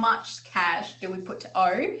how much cash do we put to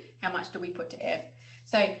O, how much do we put to F?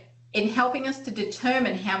 So in helping us to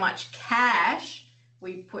determine how much cash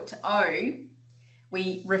we put to O,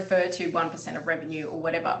 we refer to 1% of revenue or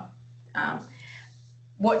whatever.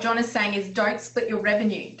 What John is saying is don't split your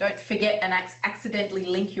revenue. Don't forget and accidentally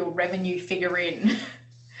link your revenue figure in.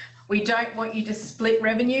 We don't want you to split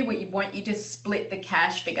revenue. We want you to split the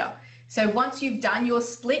cash figure. So once you've done your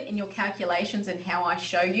split in your calculations and how I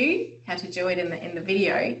show you how to do it in the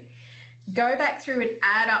video, go back through and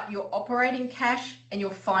add up your operating cash and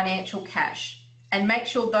your financial cash and make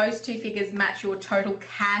sure those two figures match your total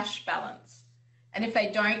cash balance. And if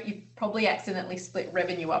they don't, you've probably accidentally split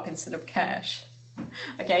revenue up instead of cash.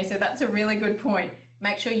 Okay, so that's a really good point.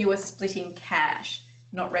 Make sure you are splitting cash,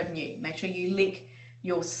 not revenue. Make sure you link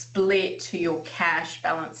your split to your cash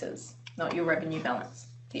balances, not your revenue balance.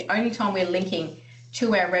 The only time we're linking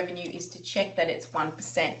to our revenue is to check that it's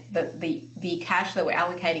 1%, that the cash that we're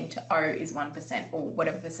allocating to O is 1% or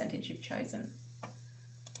whatever percentage you've chosen.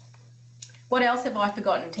 What else have I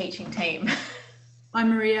forgotten, teaching team? Hi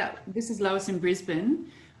Maria, this is Lois in Brisbane.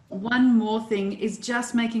 One more thing is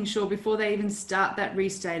just making sure before they even start that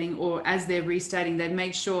restating, or as they're restating, they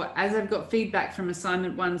make sure as they've got feedback from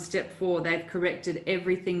assignment 1 step 4, they've corrected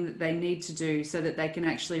everything that they need to do so that they can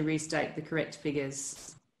actually restate the correct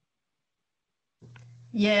figures.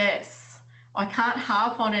 Yes, I can't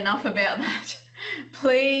harp on enough about that.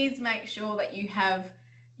 Please make sure that you have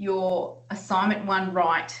your assignment 1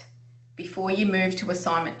 right before you move to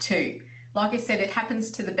assignment 2. Like I said, it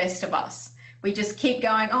happens to the best of us. We just keep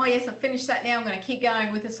going, oh yes, I've finished that now, I'm going to keep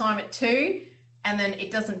going with assignment 2, and then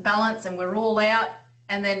it doesn't balance and we're all out,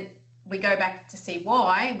 and then we go back to see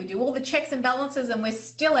why. We do all the checks and balances and we're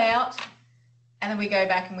still out, and then we go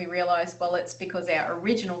back and we realise, well, it's because our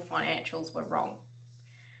original financials were wrong.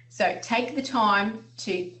 So take the time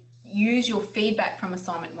to use your feedback from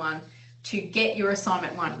assignment 1 to get your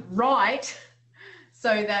assignment 1 right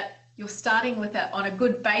so that you're starting with that on a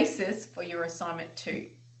good basis for your assignment 2.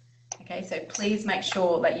 Okay, so please make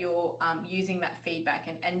sure that you're using that feedback,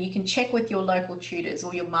 and you can check with your local tutors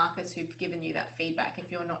or your markers who've given you that feedback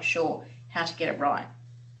if you're not sure how to get it right.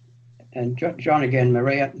 And John again,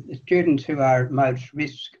 Maria, the students who are at most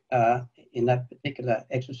risk in that particular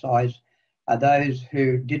exercise are those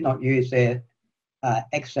who did not use their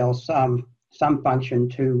Excel sum function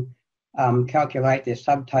to calculate their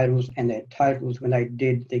subtotals and their totals when they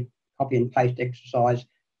did the copy and paste exercise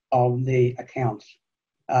of the accounts.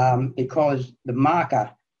 Because the marker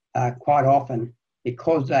quite often,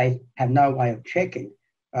 because they have no way of checking,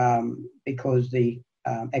 because the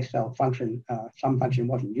Excel function, sum function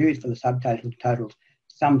wasn't used for the subtotals, totals,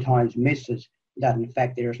 sometimes misses that in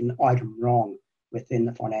fact there is an item wrong within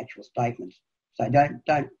the financial statements. So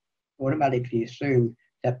don't automatically assume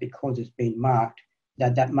that because it's been marked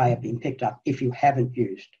that may have been picked up if you haven't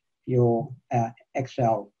used your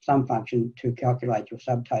Excel sum function to calculate your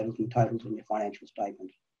subtotals and totals in your financial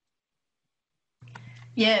statements.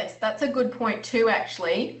 Yes, that's a good point too,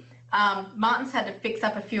 actually. Martin's had to fix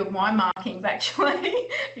up a few of my markings, actually.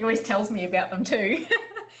 He always tells me about them too.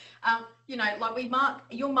 You know, like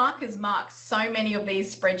your markers mark so many of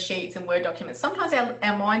these spreadsheets and Word documents. Sometimes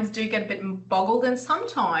our minds do get a bit boggled, and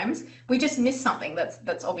sometimes we just miss something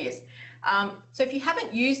that's obvious. So if you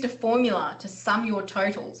haven't used a formula to sum your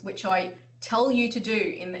totals, which I tell you to do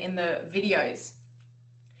in the videos,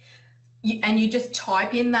 and you just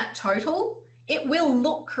type in that total, it will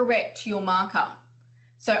look correct to your marker.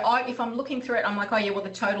 So if I'm looking through it, I'm like, oh yeah, well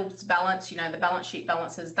the totals balance, you know, the balance sheet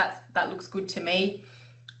balances, that looks good to me.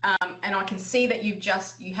 And I can see that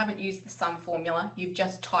you haven't used the sum formula, you've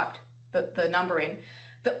just typed the number in.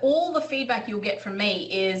 All the feedback you'll get from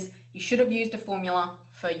me is you should have used a formula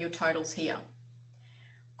for your totals here.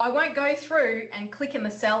 I won't go through and click in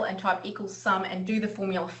the cell and type equals sum and do the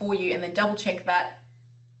formula for you and then double check that,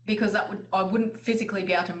 because I wouldn't physically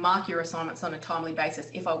be able to mark your assignments on a timely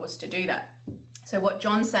basis if I was to do that. So what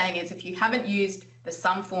John's saying is if you haven't used the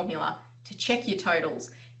sum formula to check your totals,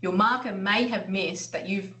 your marker may have missed that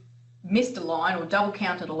you've missed a line or double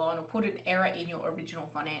counted a line or put an error in your original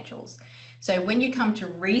financials. So when you come to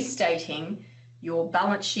restating your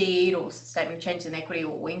balance sheet or statement of changes in equity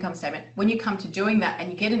or income statement, when you come to doing that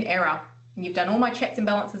and you get an error and you've done all my checks and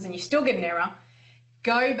balances and you still get an error,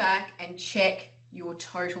 go back and check your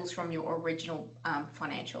totals from your original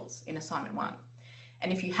financials in assignment 1.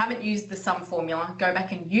 And if you haven't used the sum formula, go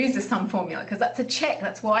back and use the sum formula, because that's a check.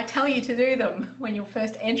 That's why I tell you to do them when you're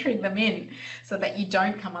first entering them in, so that you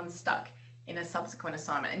don't come unstuck in a subsequent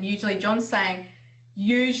assignment. And usually John's saying,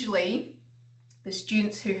 usually the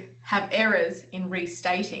students who have errors in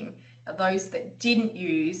restating are those that didn't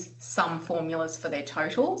use sum formulas for their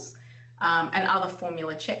totals and other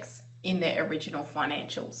formula checks in their original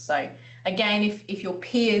financials. So again, if your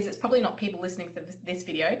peers, it's probably not people listening to this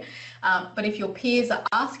video, but if your peers are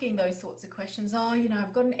asking those sorts of questions, oh, you know,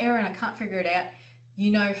 I've got an error and I can't figure it out, you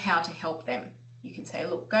know how to help them. You can say,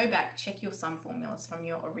 look, go back, check your sum formulas from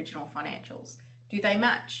your original financials. Do they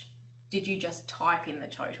match? Did you just type in the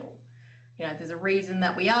total? You know, there's a reason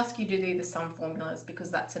that we ask you to do the sum formulas, because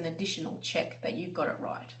that's an additional check that you've got it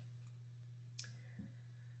right.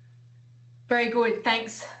 Very good.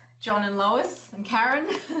 Thanks, John and Lois and Karen.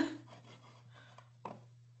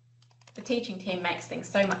 The teaching team makes things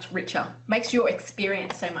so much richer, makes your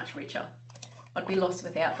experience so much richer. I'd be lost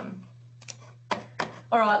without them.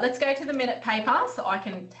 All right, let's go to the minute paper so I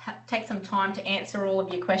can take some time to answer all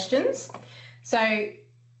of your questions. So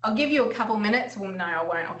I'll give you a couple minutes. Well, no, I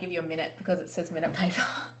won't. I'll give you a minute because it says minute paper.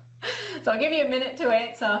 So I'll give you a minute to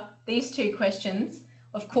answer these 2 questions.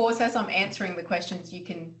 Of course, as I'm answering the questions, you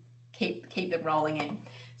can keep them rolling in.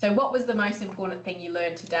 So what was the most important thing you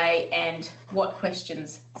learned today, and what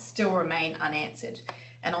questions still remain unanswered?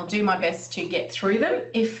 And I'll do my best to get through them.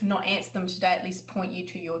 If not answer them today, at least point you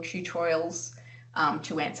to your tutorials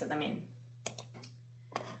to answer them in.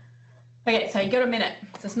 Okay, so you got a minute.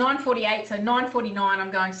 So it's 9:48, so 9:49 I'm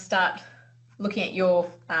going to start looking at your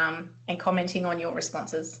and commenting on your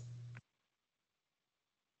responses.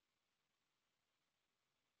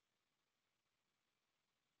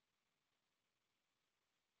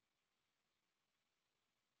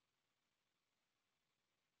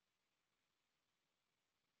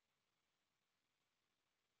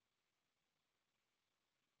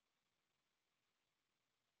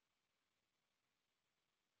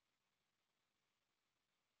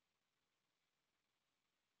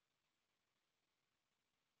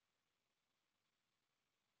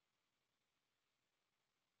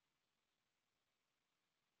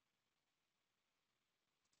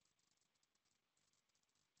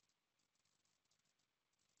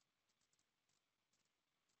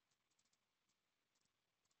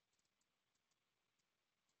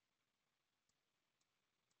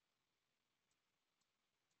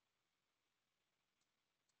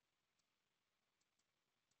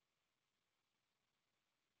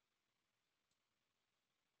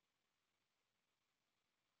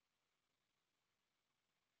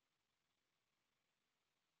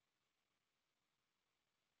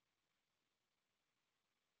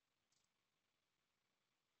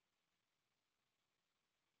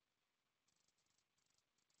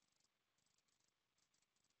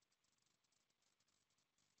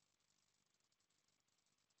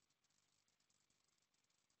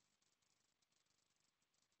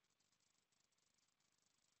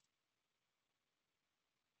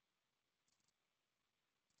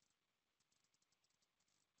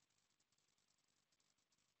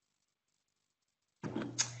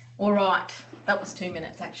 All right, that was 2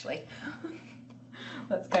 minutes actually.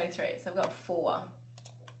 Let's go through it. So I've got 4,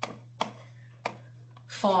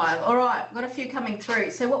 5. All right, I've got a few coming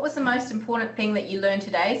through. So what was the most important thing that you learned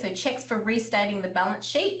today? So checks for restating the balance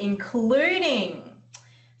sheet, including,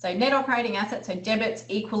 so net operating assets, so debits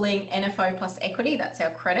equaling NFO plus equity, that's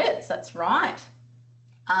our credits, that's right.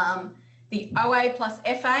 The OA plus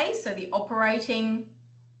FA, so the operating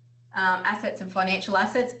assets and financial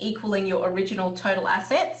assets equaling your original total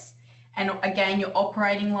assets. And again, your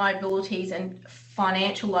operating liabilities and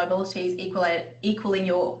financial liabilities equaling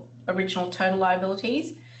your original total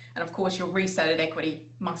liabilities. And of course, your restated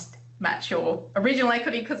equity must match your original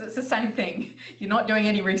equity because it's the same thing. You're not doing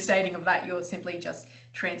any restating of that. You're simply just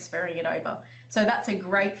transferring it over. So that's a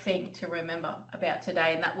great thing to remember about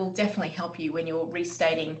today, and that will definitely help you when you're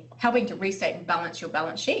helping to restate and balance your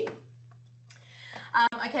balance sheet.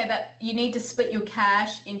 Okay, that you need to split your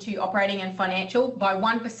cash into operating and financial by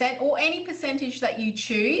 1% or any percentage that you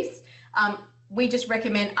choose. We just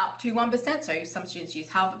recommend up to 1%. So some students use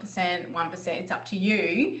 0.5%, 1%, it's up to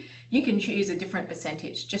you. You can choose a different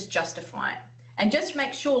percentage, just justify it. And just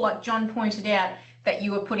make sure, like John pointed out, that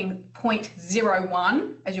you are putting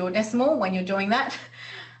 0.01 as your decimal when you're doing that,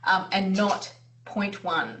 and not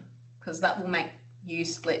 0.1, because that will make you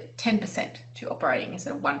split 10% to operating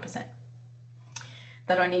instead of 1%.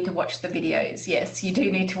 That I need to watch the videos. Yes, you do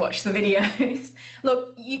need to watch the videos.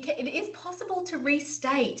 Look, it is possible to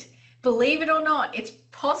restate. Believe it or not, it's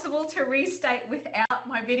possible to restate without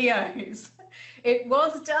my videos. It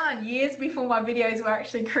was done years before my videos were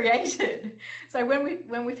actually created. So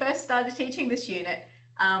when we first started teaching this unit,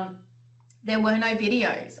 there were no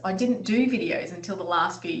videos. I didn't do videos until the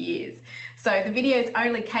last few years. So the videos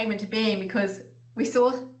only came into being because we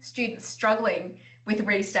saw students struggling with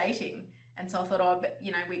restating. And so I thought, oh, but,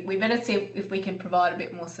 you know, we better see if we can provide a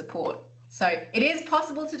bit more support. So it is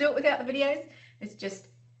possible to do it without the videos. It's just,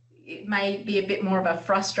 it may be a bit more of a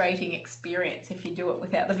frustrating experience if you do it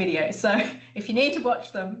without the videos. So if you need to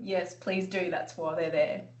watch them, yes, please do. That's why they're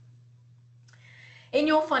there. In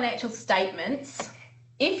your financial statements,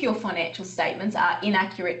 if your financial statements are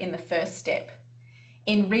inaccurate in the first step,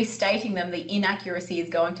 in restating them, the inaccuracy is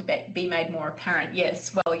going to be made more apparent.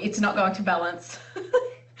 Yes, well, it's not going to balance.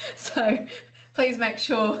 So please make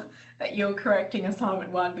sure that you're correcting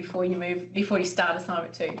assignment 1 before you start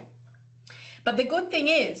assignment 2. But the good thing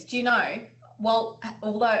is, do you know, well,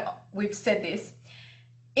 although we've said this,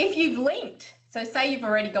 if you've linked, so say you've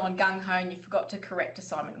already gone gung-ho and you forgot to correct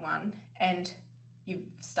assignment 1 and you've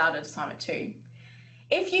started assignment 2,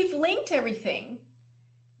 if you've linked everything,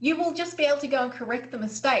 you will just be able to go and correct the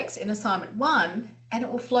mistakes in assignment 1 and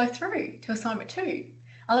it will flow through to assignment 2.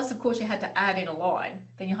 Unless, of course, you had to add in a line,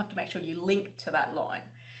 then you'll have to make sure you link to that line.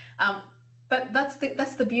 But that's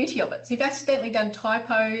the beauty of it. So if you've accidentally done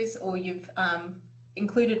typos or you've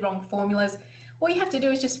included wrong formulas, all you have to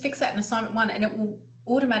do is just fix that in assignment 1 and it will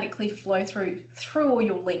automatically flow through all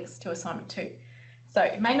your links to assignment 2. So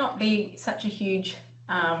it may not be such a huge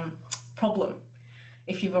problem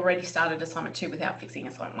if you've already started assignment 2 without fixing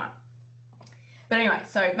assignment 1. But anyway,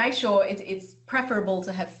 so make sure it's preferable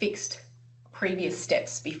to have fixed previous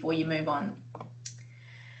steps before you move on.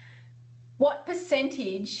 What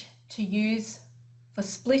percentage to use for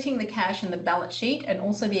splitting the cash and the balance sheet, and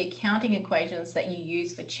also the accounting equations that you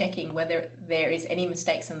use for checking whether there is any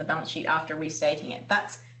mistakes in the balance sheet after restating it?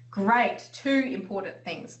 That's great. 2 important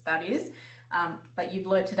things, that is, that you've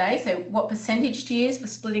learned today. So what percentage to use for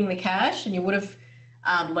splitting the cash, and you would have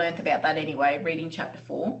learned about that anyway, reading chapter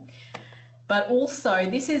 4. But also,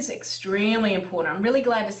 this is extremely important. I'm really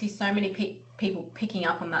glad to see so many people picking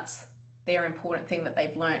up on that's their important thing that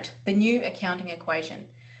they've learnt. The new accounting equation.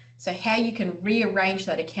 So how you can rearrange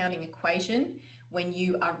that accounting equation when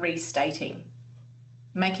you are restating,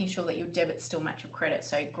 making sure that your debits still match your credit.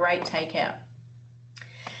 So great takeout.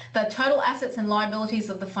 The total assets and liabilities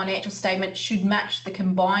of the financial statement should match the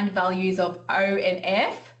combined values of O and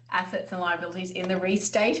F, assets and liabilities, in the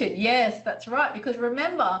restated. Yes, that's right, because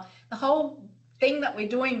remember, the whole thing that we're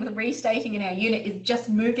doing with restating in our unit is just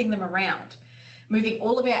moving them around, moving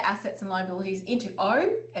all of our assets and liabilities into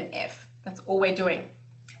O and F. That's all we're doing.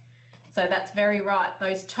 So that's very right.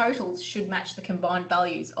 Those totals should match the combined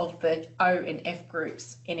values of the O and F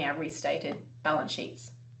groups in our restated balance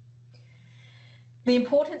sheets. The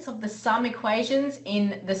importance of the sum equations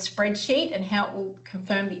in the spreadsheet and how it will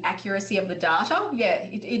confirm the accuracy of the data. Yeah,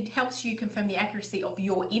 it helps you confirm the accuracy of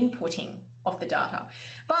your inputting of the data,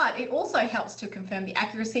 but it also helps to confirm the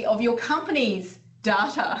accuracy of your company's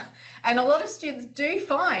data. And a lot of students do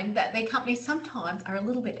find that their companies sometimes are a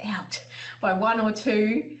little bit out by $1 or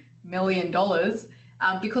 $2 million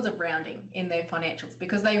because of rounding in their financials,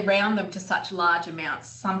 because they round them to such large amounts.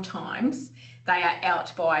 Sometimes they are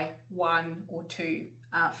out by 1 or 2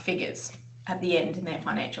 figures at the end in their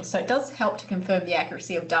financials. So it does help to confirm the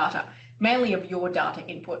accuracy of data, mainly of your data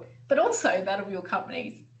input, but also that of your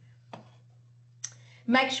company's.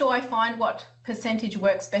 Make sure I find what percentage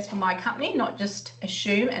works best for my company, not just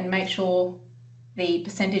assume, and make sure the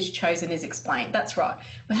percentage chosen is explained. That's right.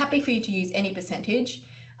 We're happy for you to use any percentage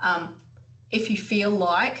if you feel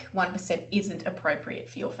like 1% isn't appropriate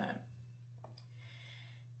for your firm.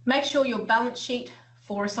 Make sure your balance sheet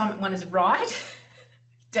for assignment 1 is right,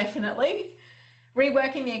 definitely.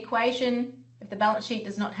 Reworking the equation, the balance sheet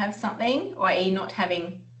does not have something, i.e. not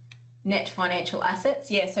having net financial assets,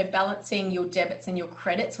 yeah, so balancing your debits and your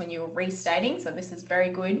credits when you're restating, so this is very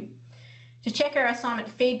good. To check our assignment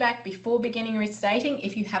feedback before beginning restating,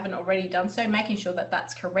 if you haven't already done so, making sure that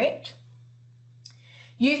that's correct.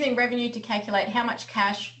 Using revenue to calculate how much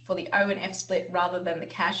cash for the O and F split rather than the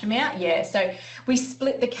cash amount, yeah, so we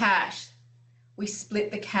split the cash. We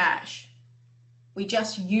split the cash. We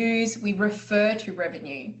refer to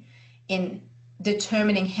revenue in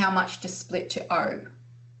determining how much to split to O.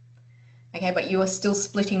 Okay, but you are still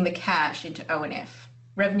splitting the cash into O and F.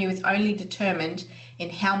 Revenue is only determined in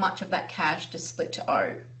how much of that cash to split to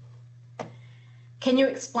O. Can you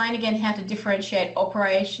explain again how to differentiate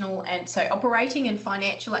operating and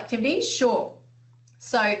financial activities? Sure.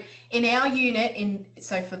 So in our unit,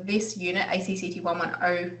 for this unit,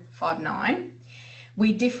 ACCT11059,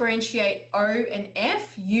 we differentiate O and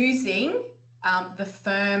F using the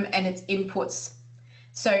firm and its inputs.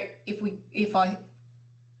 So if I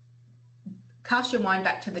cast your mind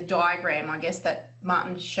back to the diagram, I guess, that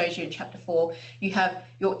Martin shows you in chapter 4, you have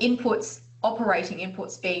your inputs, operating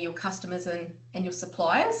inputs being your customers and your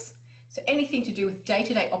suppliers. So anything to do with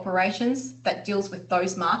day-to-day operations that deals with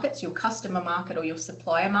those markets, your customer market or your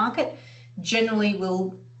supplier market, generally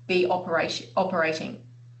will be operating.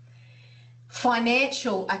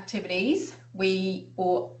 Financial activities, we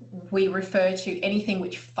refer to anything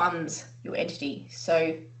which funds your entity.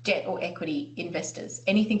 So debt or equity investors,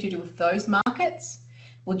 anything to do with those markets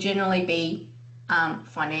will generally be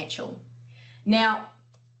financial. Now,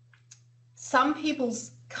 some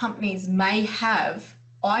people's companies may have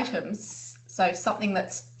items, so something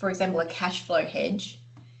that's, for example, a cash flow hedge,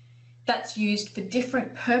 that's used for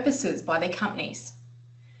different purposes by their companies.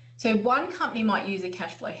 So one company might use a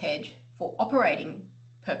cash flow hedge for operating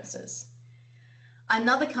purposes.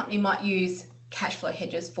 Another company might use cash flow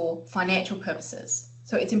hedges for financial purposes.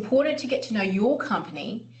 So it's important to get to know your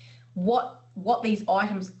company, what these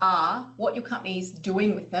items are, what your company is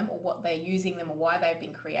doing with them, or what they're using them, or why they've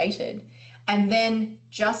been created, and then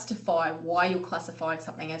justify why you're classifying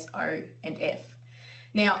something as O and F.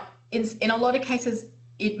 Now, in a lot of cases,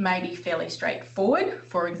 it may be fairly straightforward.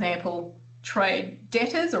 For example, trade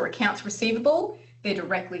debtors or accounts receivable, they're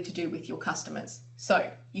directly to do with your customers.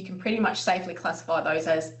 So you can pretty much safely classify those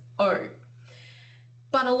as O.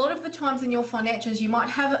 But a lot of the times in your financials, you might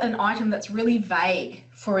have an item that's really vague.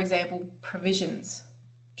 For example, provisions,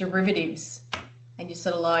 derivatives, and you're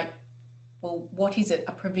sort of like, well, what is it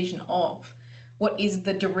a provision of? What is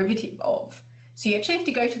the derivative of? So you actually have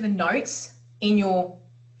to go to the notes in your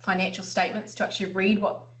financial statements to actually read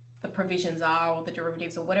what the provisions are, or the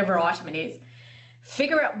derivatives, or whatever item it is.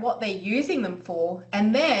 Figure out what they're using them for,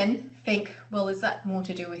 and then think, well, is that more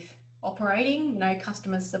to do with operating,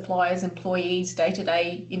 customers, suppliers, employees,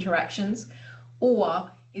 day-to-day interactions, or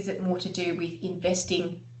is it more to do with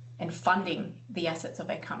investing and funding the assets of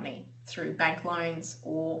a company through bank loans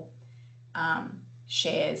or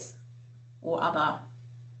shares or other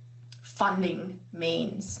funding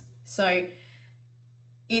means? So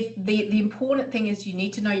the important thing is you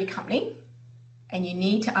need to know your company and you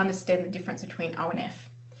need to understand the difference between O and F.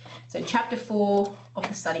 So chapter 4 of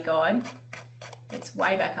the study guide, it's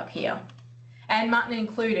way back up here. And Martin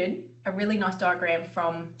included a really nice diagram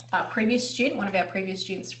from a previous student, one of our previous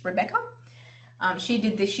students, Rebecca. She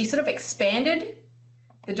did this, she sort of expanded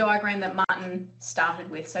the diagram that Martin started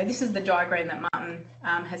with. So this is the diagram that Martin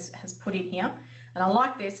has put in here. And I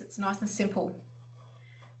like this, it's nice and simple.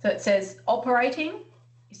 So it says operating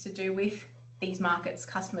is to do with these markets,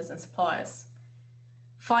 customers and suppliers.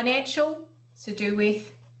 Financial is to do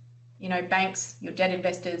with, banks, your debt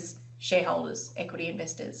investors, shareholders, equity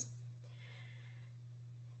investors.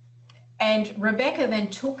 And Rebecca then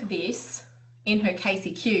took this in her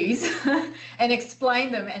KCQs and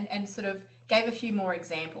explained them and sort of gave a few more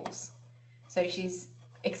examples. So she's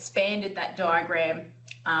expanded that diagram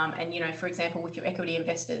and, for example, with your equity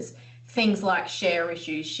investors, things like share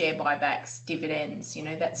issues, share buybacks, dividends,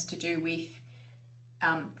 that's to do with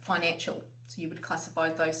financial. So you would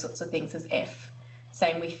classify those sorts of things as F.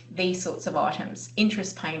 Same with these sorts of items,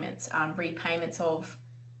 interest payments, repayments of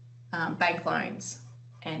bank loans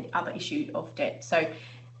and other issue of debt. So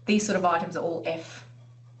these sort of items are all F.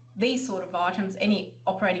 These sort of items, any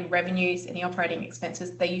operating revenues, any operating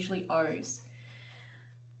expenses, they're usually O's.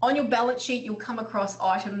 On your balance sheet, you'll come across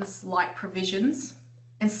items like provisions,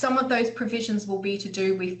 and some of those provisions will be to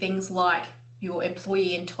do with things like your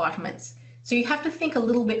employee entitlements. So you have to think a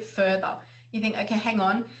little bit further. You think, okay, hang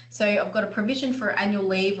on, so I've got a provision for annual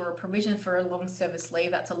leave or a provision for a long service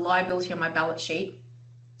leave, that's a liability on my balance sheet.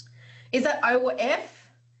 Is that O or F?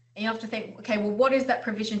 And you have to think, okay, well, what is that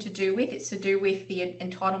provision to do with? It's to do with the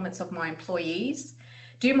entitlements of my employees.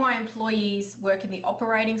 Do my employees work in the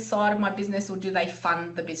operating side of my business, or do they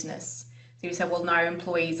fund the business? So you say, well, no,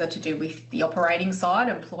 employees are to do with the operating side,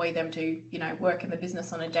 employ them to, you know, work in the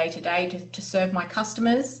business on a day-to-day to serve my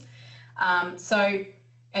customers. And so,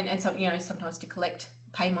 you know, sometimes to collect,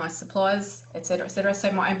 pay my suppliers, et cetera, et cetera.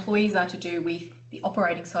 So my employees are to do with the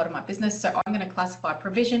operating side of my business. So I'm going to classify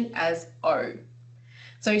provision as O.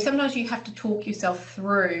 So sometimes you have to talk yourself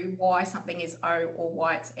through why something is O or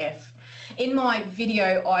why it's F. In my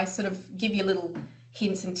video, I sort of give you little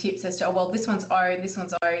hints and tips as to, oh, well, this one's O, this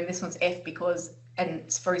one's O, and this one's F because,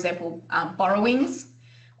 and for example, borrowings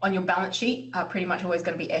on your balance sheet are pretty much always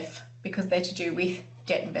going to be F because they're to do with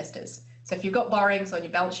debt investors. So if you've got borrowings on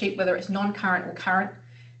your balance sheet, whether it's non-current or current,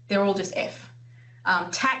 they're all just F.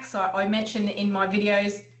 Tax, I mentioned in my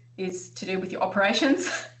videos, is to do with your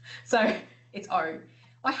operations. So it's O.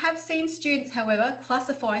 I have seen students, however,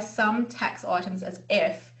 classify some tax items as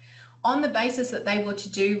F on the basis that they were to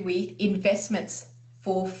do with investments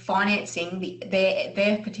for financing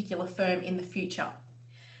their particular firm in the future.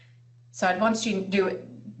 So I had one student do it,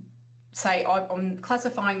 say, I'm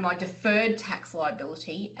classifying my deferred tax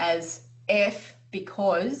liability as F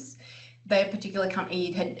because their particular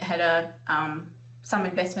company had a some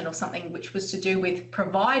investment or something which was to do with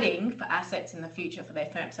providing for assets in the future for their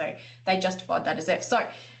firm. So they justified that as F. So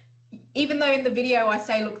even though in the video I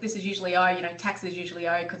say, look, this is usually O, you know, tax is usually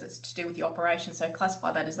O because it's to do with the operation, so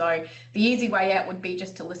classify that as O. The easy way out would be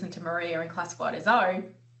just to listen to Maria and classify it as O.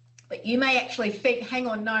 But you may actually think, hang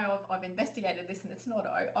on, no, I've investigated this and it's not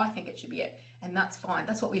O. I think it should be F. And that's fine.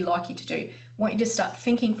 That's what we like you to do. I want you to start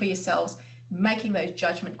thinking for yourselves, making those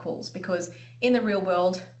judgment calls, because in the real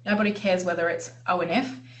world, nobody cares whether it's O and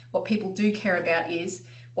F. What people do care about is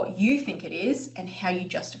what you think it is and how you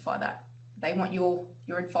justify that. They want your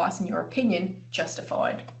advice and your opinion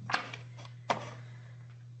justified.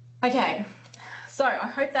 Okay, so I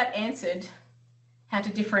hope that answered how to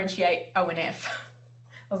differentiate O and F.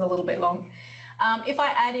 That was a little bit long. If I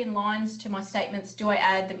add in lines to my statements, do I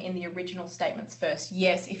add them in the original statements first?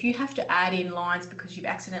 Yes, if you have to add in lines because you've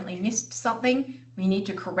accidentally missed something, or you need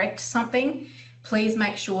to correct something, please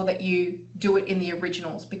make sure that you do it in the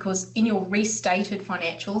originals, because in your restated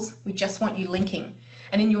financials, we just want you linking.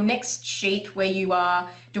 And in your next sheet where you are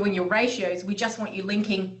doing your ratios, we just want you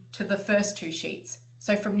linking to the first two sheets.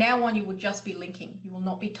 So from now on, you will just be linking. You will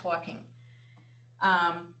not be typing.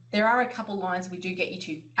 There are a couple lines we do get you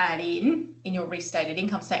to add in your restated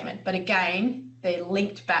income statement, but again, they're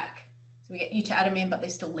linked back. So we get you to add them in, but they're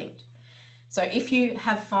still linked. So if you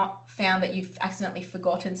have found that you've accidentally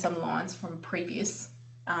forgotten some lines from a previous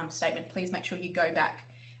statement, please make sure you go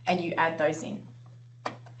back and you add those in.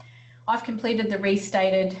 I've completed the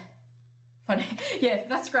restated, yeah,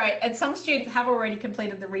 that's great. And some students have already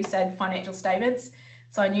completed the restated financial statements.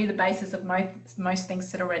 So I knew the basis of most things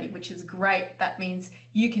said already, which is great. That means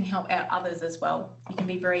you can help out others as well. You can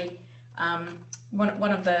be very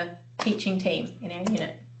one of the teaching team in our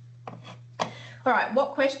unit. All right,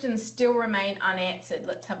 what questions still remain unanswered?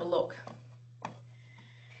 Let's have a look.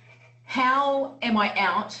 How am I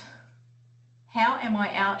out? How am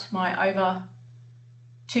I out my over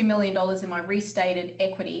 $2 million in my restated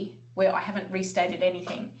equity where I haven't restated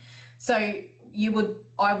anything? So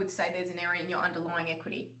I would say there's an error in your underlying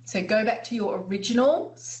equity. So go back to your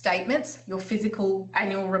original statements, your physical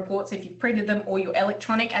annual reports, if you've printed them, or your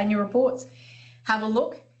electronic annual reports. Have a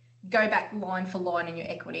look, go back line for line in your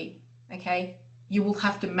equity, okay? You will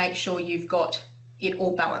have to make sure you've got it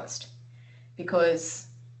all balanced, because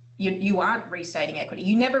you aren't restating equity.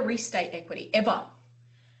 You never restate equity, ever.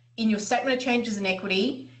 In your statement of changes in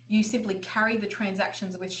equity, you simply carry the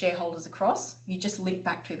transactions with shareholders across. You just link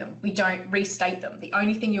back to them. We don't restate them. The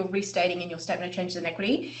only thing you're restating in your statement of changes in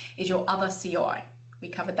equity is your other CI. We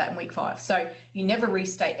covered that in week 5. So you never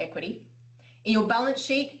restate equity. In your balance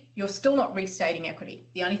sheet, you're still not restating equity.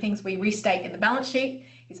 The only things we restate in the balance sheet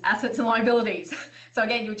is assets and liabilities. So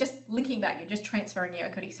again, you're just linking back. You're just transferring your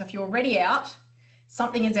equity. So if you're already out,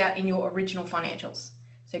 something is out in your original financials.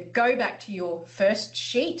 So go back to your first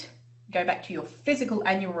sheet, go back to your physical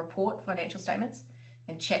annual report, financial statements,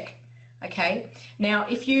 and check, okay? Now,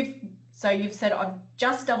 if you've said, I've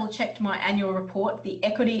just double checked my annual report, the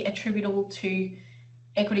equity attributable to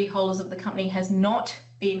equity holders of the company has not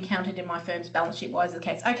been counted in my firm's balance sheet. Why is the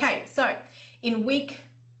case? Okay, so in must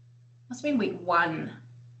have been week 1,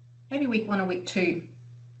 maybe week 1 or week 2,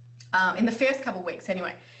 in the first couple of weeks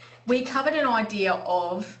anyway, we covered an idea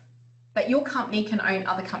of that your company can own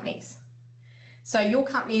other companies. So your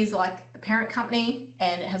company is like the parent company,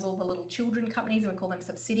 and it has all the little children companies, and we call them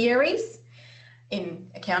subsidiaries. in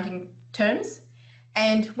accounting terms.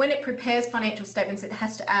 And when it prepares financial statements, it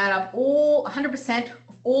has to add up all 100% of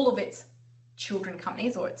all of its children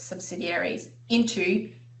companies or its subsidiaries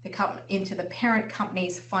into the parent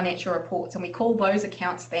company's financial reports. And we call those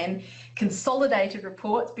accounts then consolidated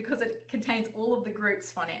reports because it contains all of the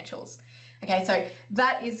group's financials. Okay, so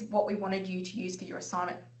that is what we wanted you to use for your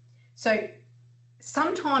assignment. So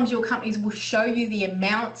sometimes your companies will show you the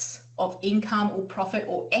amounts of income or profit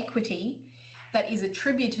or equity that is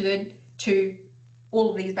attributed to all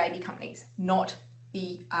of these baby companies, not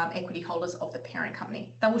the equity holders of the parent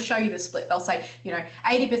company. They will show you the split. They'll say,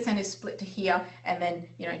 80% is split to here and then,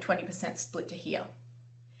 20% split to here.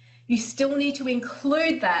 You still need to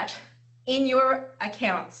include that in your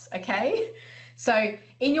accounts, okay? So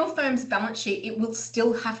in your firm's balance sheet, it will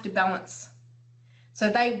still have to balance. So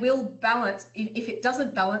they will balance. If it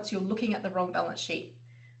doesn't balance, you're looking at the wrong balance sheet.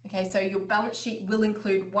 Okay, so your balance sheet will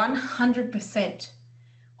include 100%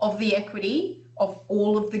 of the equity of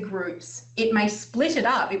all of the groups. It may split it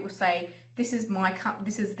up. It will say, this is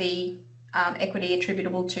the equity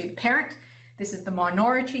attributable to the parent. This is the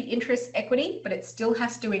minority interest equity, but it still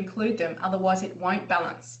has to include them. Otherwise, it won't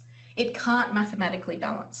balance. It can't mathematically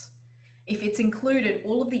balance. If it's included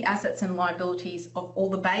all of the assets and liabilities of all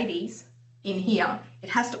the babies in here, it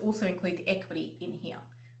has to also include the equity in here,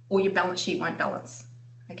 or your balance sheet won't balance.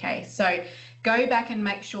 Okay, so go back and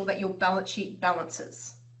make sure that your balance sheet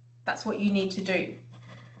balances. That's what you need to do.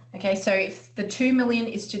 Okay, so if the 2 million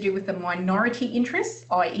is to do with the minority interests,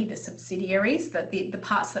 i.e. the subsidiaries, the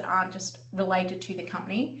parts that aren't just related to the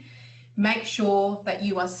company, make sure that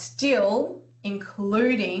you are still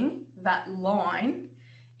including that line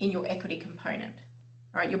in your equity component.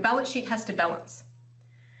 All right, your balance sheet has to balance.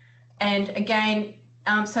 And again,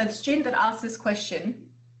 so the student that asked this question,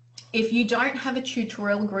 if you don't have a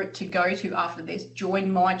tutorial group to go to after this,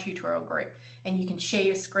 join my tutorial group and you can share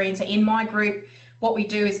your screen. So in my group, what we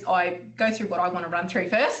do is I go through what I want to run through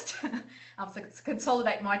first, so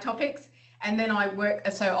consolidate my topics, and then I work,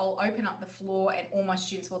 so I'll open up the floor and all my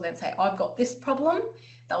students will then say, I've got this problem.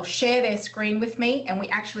 They'll share their screen with me and we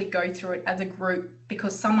actually go through it as a group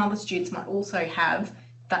because some other students might also have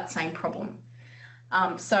that same problem.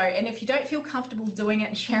 And if you don't feel comfortable doing it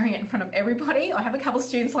and sharing it in front of everybody, I have a couple of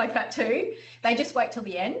students like that too. They just wait till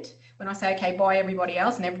the end when I say, okay, bye everybody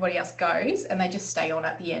else, and everybody else goes, and they just stay on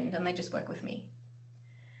at the end and they just work with me.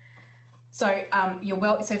 So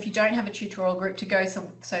so if you don't have a tutorial group to go so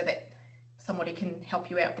that somebody can help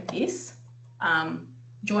you out with this,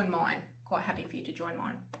 join mine. Quite happy for you to join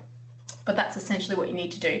mine. But that's essentially what you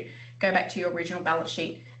need to do. Go back to your original balance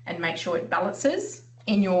sheet and make sure it balances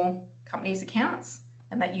in your company's accounts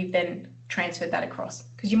and that you've then transferred that across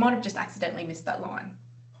because you might have just accidentally missed that line.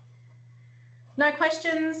 No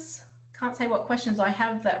questions? Can't say what questions I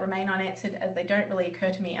have that remain unanswered as they don't really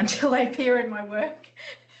occur to me until they appear in my work.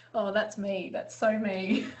 Oh, that's me. That's so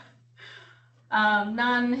me.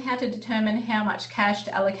 None. How to determine how much cash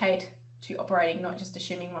to allocate to operating, not just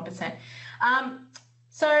assuming 1%.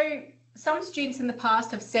 So some students in the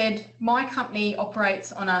past have said, my company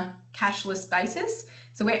operates on a cashless basis.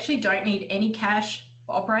 So we actually don't need any cash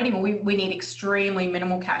for operating, or we need extremely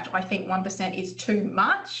minimal cash. I think 1% is too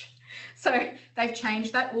much. So they've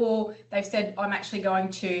changed that, or they've said, I'm actually going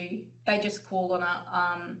to, they just call on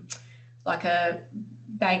a, like a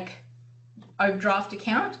bank overdraft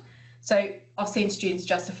account. So I've seen students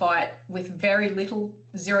justify it with very little,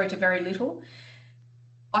 0 to very little.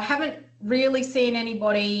 I haven't really seen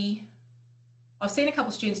anybody, I've seen a couple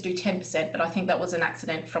of students do 10%, but I think that was an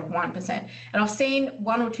accident from 1%. And I've seen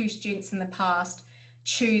 1 or 2 students in the past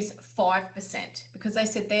choose 5% because they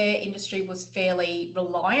said their industry was fairly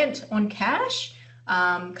reliant on cash.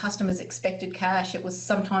 Customers expected cash. It was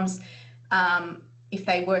sometimes, if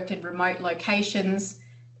they worked in remote locations,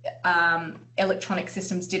 electronic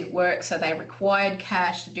systems didn't work, so they required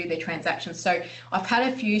cash to do their transactions. So I've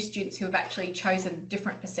had a few students who have actually chosen a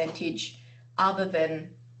different percentage other than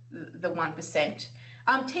the 1%.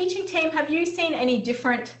 Teaching team, have you seen any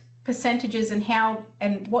different percentages and how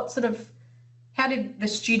did the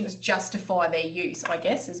students justify their use, I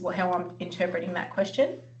guess, is how I'm interpreting that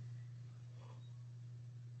question.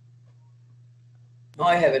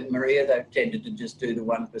 I haven't, Maria. They've tended to just do the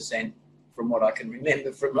 1% from what I can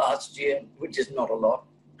remember from last year, which is not a lot.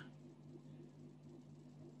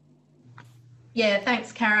 Yeah,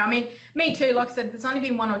 thanks, Kara. I mean, me too. Like I said, there's only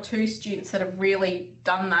been 1 or 2 students that have really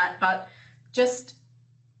done that, but just,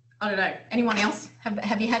 I don't know. Anyone else?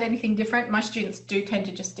 Have you had anything different? My students do tend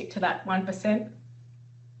to just stick to that 1%.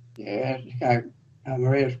 Yeah, so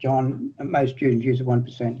Maria's John, most students use the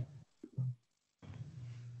 1%.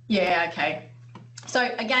 Yeah, okay.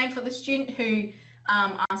 So again, for the student who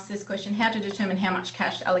asked this question: how to determine how much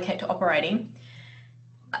cash to allocate to operating.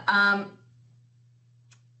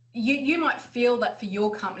 You might feel that for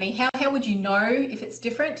your company, how would you know if it's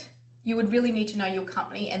different? You would really need to know your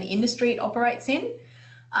company and the industry it operates in,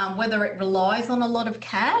 whether it relies on a lot of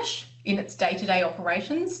cash in its day-to-day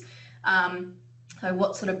operations. So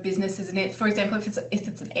what sort of business is it? For example, if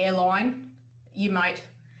it's an airline,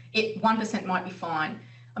 1% might be fine.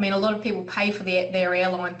 I mean, a lot of people pay for their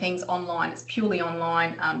airline things online. It's purely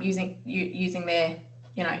online, using their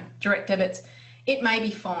direct debits. It may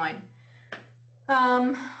be fine.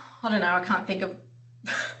 I don't know. I can't think of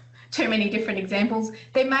too many different examples.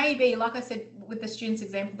 There may be, like I said, with the students'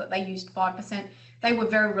 example that they used 5%. They were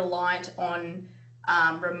very reliant on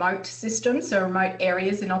remote systems, so remote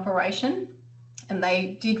areas in operation, and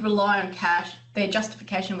they did rely on cash. Their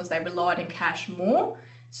justification was they relied on cash more,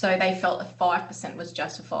 so they felt that 5% was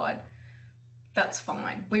justified. That's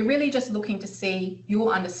fine. We're really just looking to see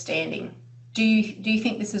your understanding. Do you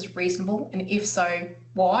think this is reasonable? And if so,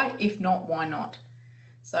 why? If not, why not?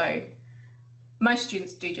 So most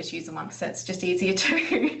students do just use the 1%. It's just easier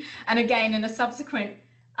to. And again, in a subsequent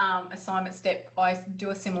assignment step, I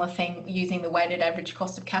do a similar thing using the weighted average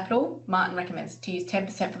cost of capital. Martin recommends to use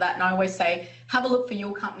 10% for that. And I always say, have a look for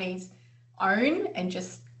your company's own, and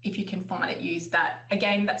just, if you can find it, use that.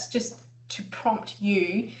 Again, that's just to prompt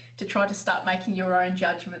you to try to start making your own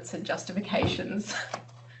judgments and justifications.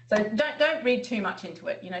 So don't read too much into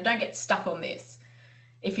it. Don't get stuck on this.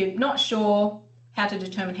 If you're not sure how to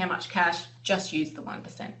determine how much cash, just use the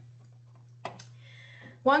 1%.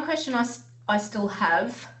 One question I still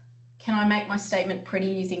have: can I make my statement pretty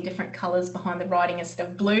using different colours behind the writing instead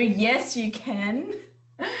of blue? Yes, you can.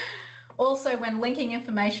 Also, when linking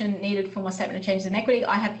information needed for my statement of changes in equity,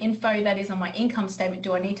 I have info that is on my income statement.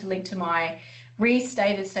 Do I need to link to my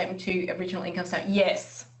restated statement to original income statement?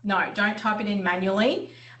 Yes. No, don't type it in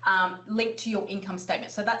manually. Link to your income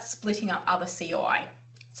statement. So that's splitting up other CI.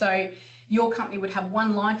 So your company would have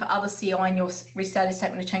one line for other CI in your restated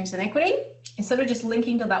statement of changes in equity. Instead of just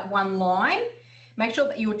linking to that one line, make sure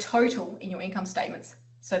that your total in your income statements,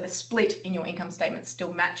 so the split in your income statement,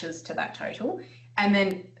 still matches to that total, and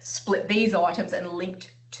then split these items and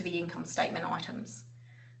linked to the income statement items,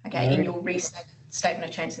 okay, in your restated statement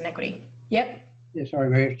of changes in equity. Yep. Yeah, sorry,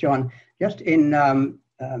 Maria, it's John. Just in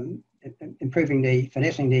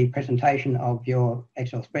finessing the presentation of your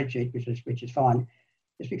Excel spreadsheet, which is fine.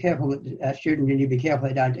 Just be careful that students, you need to be careful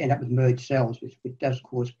they don't end up with merged cells, which does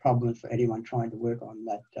cause problems for anyone trying to work on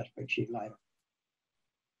that spreadsheet later.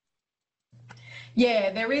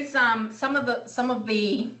 Yeah, there is some of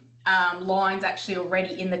the lines actually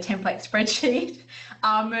already in the template spreadsheet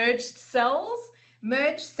are merged cells.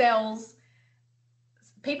 Merged cells,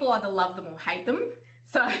 people either love them or hate them.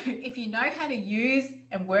 So if you know how to use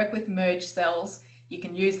and work with merged cells, you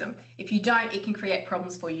can use them. If you don't, it can create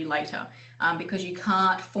problems for you later, because you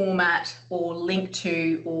can't format or link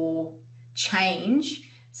to or change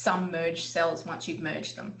some merged cells once you've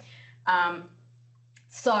merged them.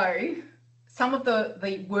 So some of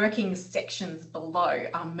the working sections below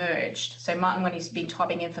are merged. So Martin, when he's been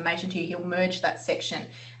typing information to you, he'll merge that section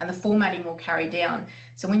and the formatting will carry down.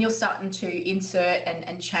 So when you're starting to insert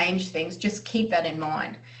and change things, just keep that in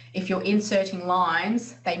mind. If you're inserting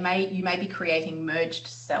lines, you may be creating merged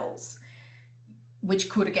cells, which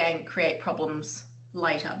could again create problems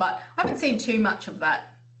later. But I haven't seen too much of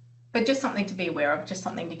that, but just something to be aware of, just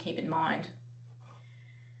something to keep in mind.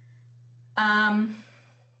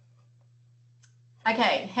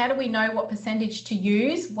 Okay, how do we know what percentage to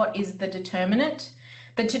use? What is the determinant?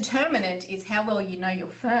 The determinant is how well you know your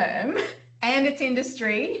firm and its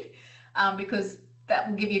industry, because that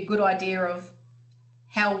will give you a good idea of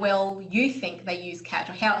how well you think they use cash,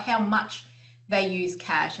 or how much they use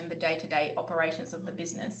cash in the day-to-day operations of the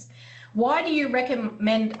business. Why do you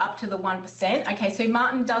recommend up to the 1%? Okay, so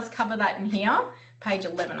Martin does cover that in here, page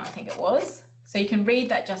 11, I think it was. So you can read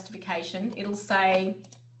that justification. It'll say,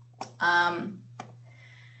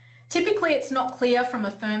 typically it's not clear from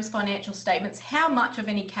a firm's financial statements how much of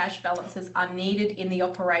any cash balances are needed in the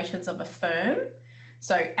operations of a firm,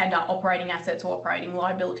 and are operating assets or operating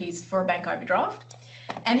liabilities for a bank overdraft,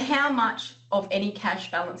 and how much of any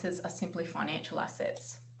cash balances are simply financial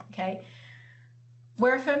assets, okay?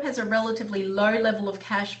 Where a firm has a relatively low level of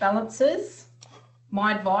cash balances,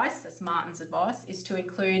 my advice, that's Martin's advice, is to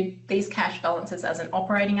include these cash balances as an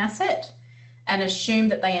operating asset and assume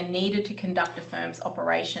that they are needed to conduct a firm's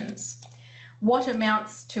operations. What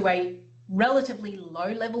amounts to a relatively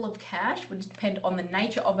low level of cash would depend on the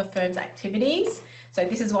nature of a firm's activities. So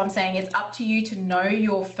this is what I'm saying, it's up to you to know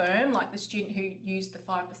your firm. Like the student who used the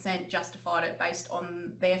 5% justified it based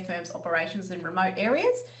on their firm's operations in remote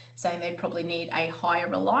areas, saying they probably need a higher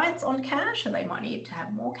reliance on cash, and they might need to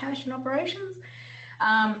have more cash in operations.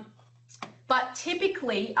 But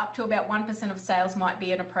typically up to about 1% of sales might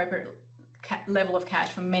be an appropriate level of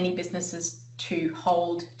cash for many businesses to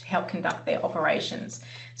hold to help conduct their operations.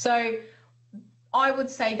 So I would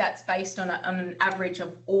say that's based on an average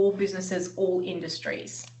of all businesses, all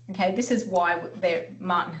industries. Okay, this is why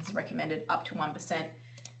Martin has recommended up to 1%.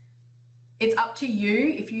 It's up to you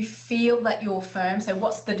if you feel that your firm, so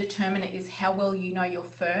what's the determinant is how well you know your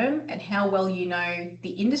firm and how well you know the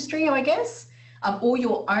industry, I guess, or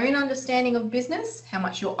your own understanding of business, how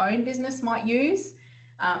much your own business might use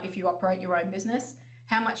if you operate your own business,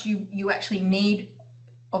 how much you actually need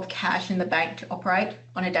of cash in the bank to operate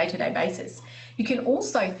on a day-to-day basis. You can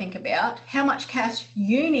also think about how much cash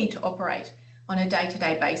you need to operate on a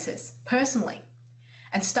day-to-day basis personally,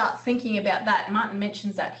 and start thinking about that. Martin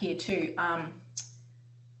mentions that here too,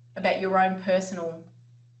 about your own personal,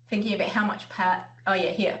 thinking about how much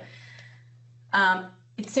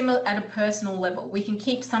it's similar at a personal level. We can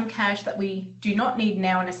keep some cash that we do not need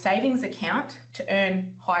now in a savings account to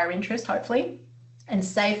earn higher interest, hopefully, and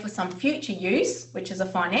save for some future use, which is a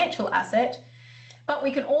financial asset. But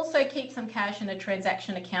we can also keep some cash in a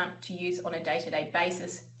transaction account to use on a day-to-day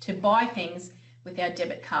basis to buy things with our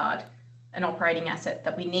debit card, an operating asset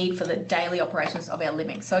that we need for the daily operations of our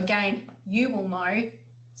living. So again, you will know,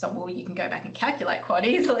 you can go back and calculate quite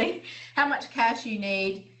easily how much cash you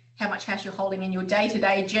need, how much cash you're holding in your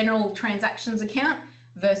day-to-day general transactions account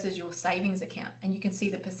versus your savings account. And you can see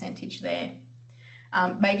the percentage there.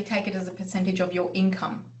 Maybe take it as a percentage of your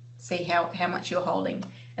income, see how much you're holding.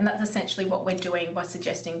 And that's essentially what we're doing by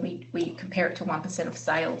suggesting we compare it to 1% of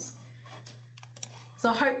sales.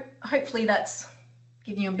 So hopefully that's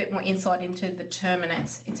giving you a bit more insight into the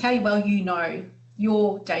determinants. It's how well you know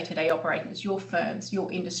your day-to-day operations, your firms,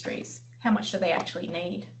 your industries. How much do they actually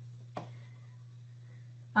need?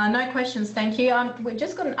 No questions, thank you. We've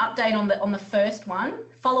just got an update on the first one,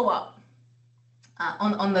 follow-up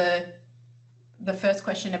on the first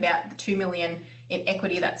question about the 2 million in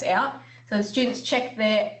equity that's out. So the students check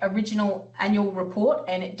their original annual report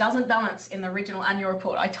and it doesn't balance in the original annual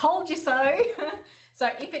report. I told you so. So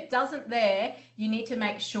if it doesn't there, you need to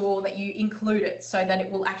make sure that you include it so that it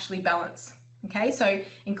will actually balance. Okay, so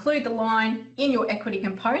include the line in your equity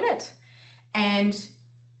component and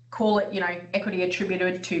call it, equity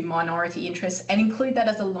attributed to minority interests, and include that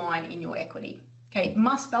as a line in your equity. Okay, it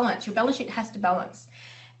must balance. Your balance sheet has to balance.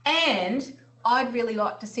 And I'd really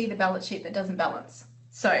like to see the balance sheet that doesn't balance.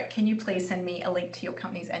 So can you please send me a link to your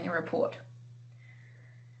company's annual report?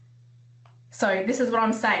 So this is what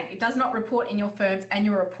I'm saying. It does not report in your firm's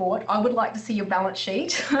annual report. I would like to see your balance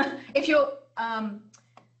sheet. If you're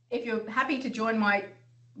happy to join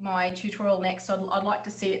my tutorial next, I'd like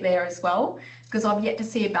to see it there as well, because I've yet to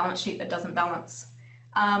see a balance sheet that doesn't balance.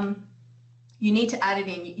 You need to add it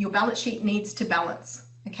in. Your balance sheet needs to balance,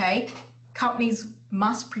 okay? Companies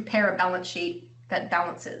must prepare a balance sheet that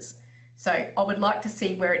balances. So I would like to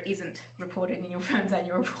see where it isn't reported in your firm's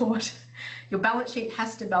annual report. Your balance sheet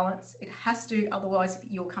has to balance. It has to, otherwise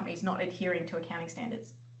your company's not adhering to accounting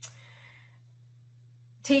standards.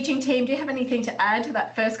 Teaching team, do you have anything to add to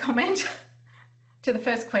that first comment? To the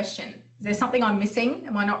first question? Is there something I'm missing?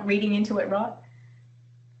 Am I not reading into it right?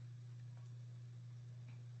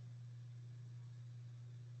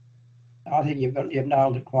 I think you've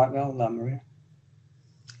nailed it quite well, Maria.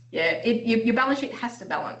 Yeah, your balance sheet has to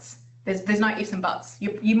balance. There's no ifs and buts.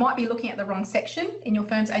 You might be looking at the wrong section in your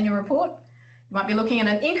firm's annual report. You might be looking at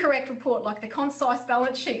an incorrect report, like the concise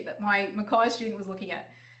balance sheet that my Mackay student was looking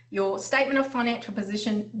at. Your statement of financial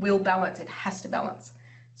position will balance. It has to balance.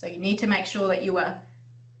 So you need to make sure that you are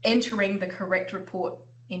entering the correct report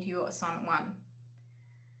into your assignment 1.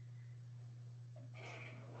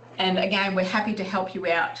 And again, we're happy to help you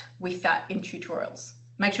out with that in tutorials.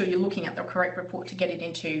 Make sure you're looking at the correct report to get it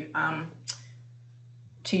into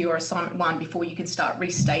to your assignment 1 before you can start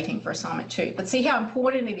restating for assignment 2. But see how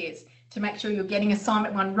important it is to make sure you're getting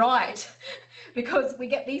assignment 1 right, because we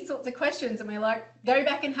get these sorts of questions and we're like, go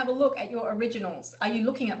back and have a look at your originals. Are you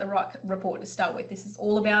looking at the right report to start with? This is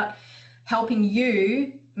all about helping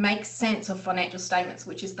you make sense of financial statements,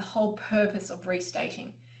 which is the whole purpose of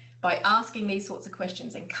restating. By asking these sorts of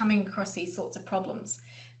questions and coming across these sorts of problems.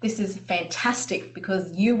 This is fantastic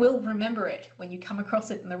because you will remember it when you come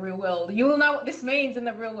across it in the real world. You will know what this means in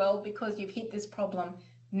the real world because you've hit this problem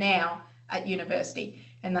now at university.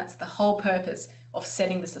 And that's the whole purpose.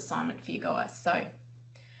 setting this assignment for you guys. So I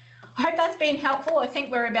hope that's been helpful. I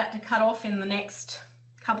think we're about to cut off in the next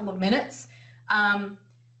couple of minutes.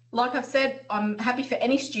 Like I've said, I'm happy for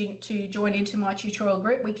any student to join into my tutorial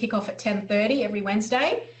group. We kick off at 10:30 every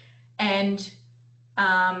Wednesday, and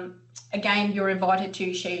again, you're invited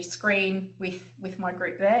to share your screen with my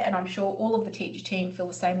group there, and I'm sure all of the teacher team feel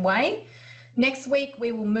the same way. Next week,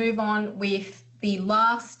 we will move on with the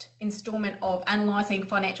last instalment of Analysing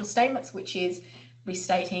Financial Statements, which is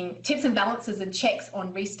restating tips and balances and checks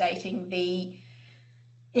on restating the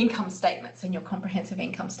income statements and your comprehensive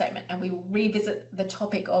income statement. And we will revisit the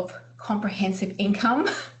topic of comprehensive income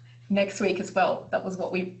next week as well. That was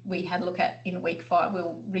what we had a look at in week 5.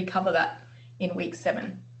 We'll recover that in week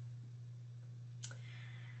 7.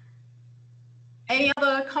 Any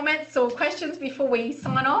other comments or questions before we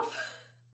sign off?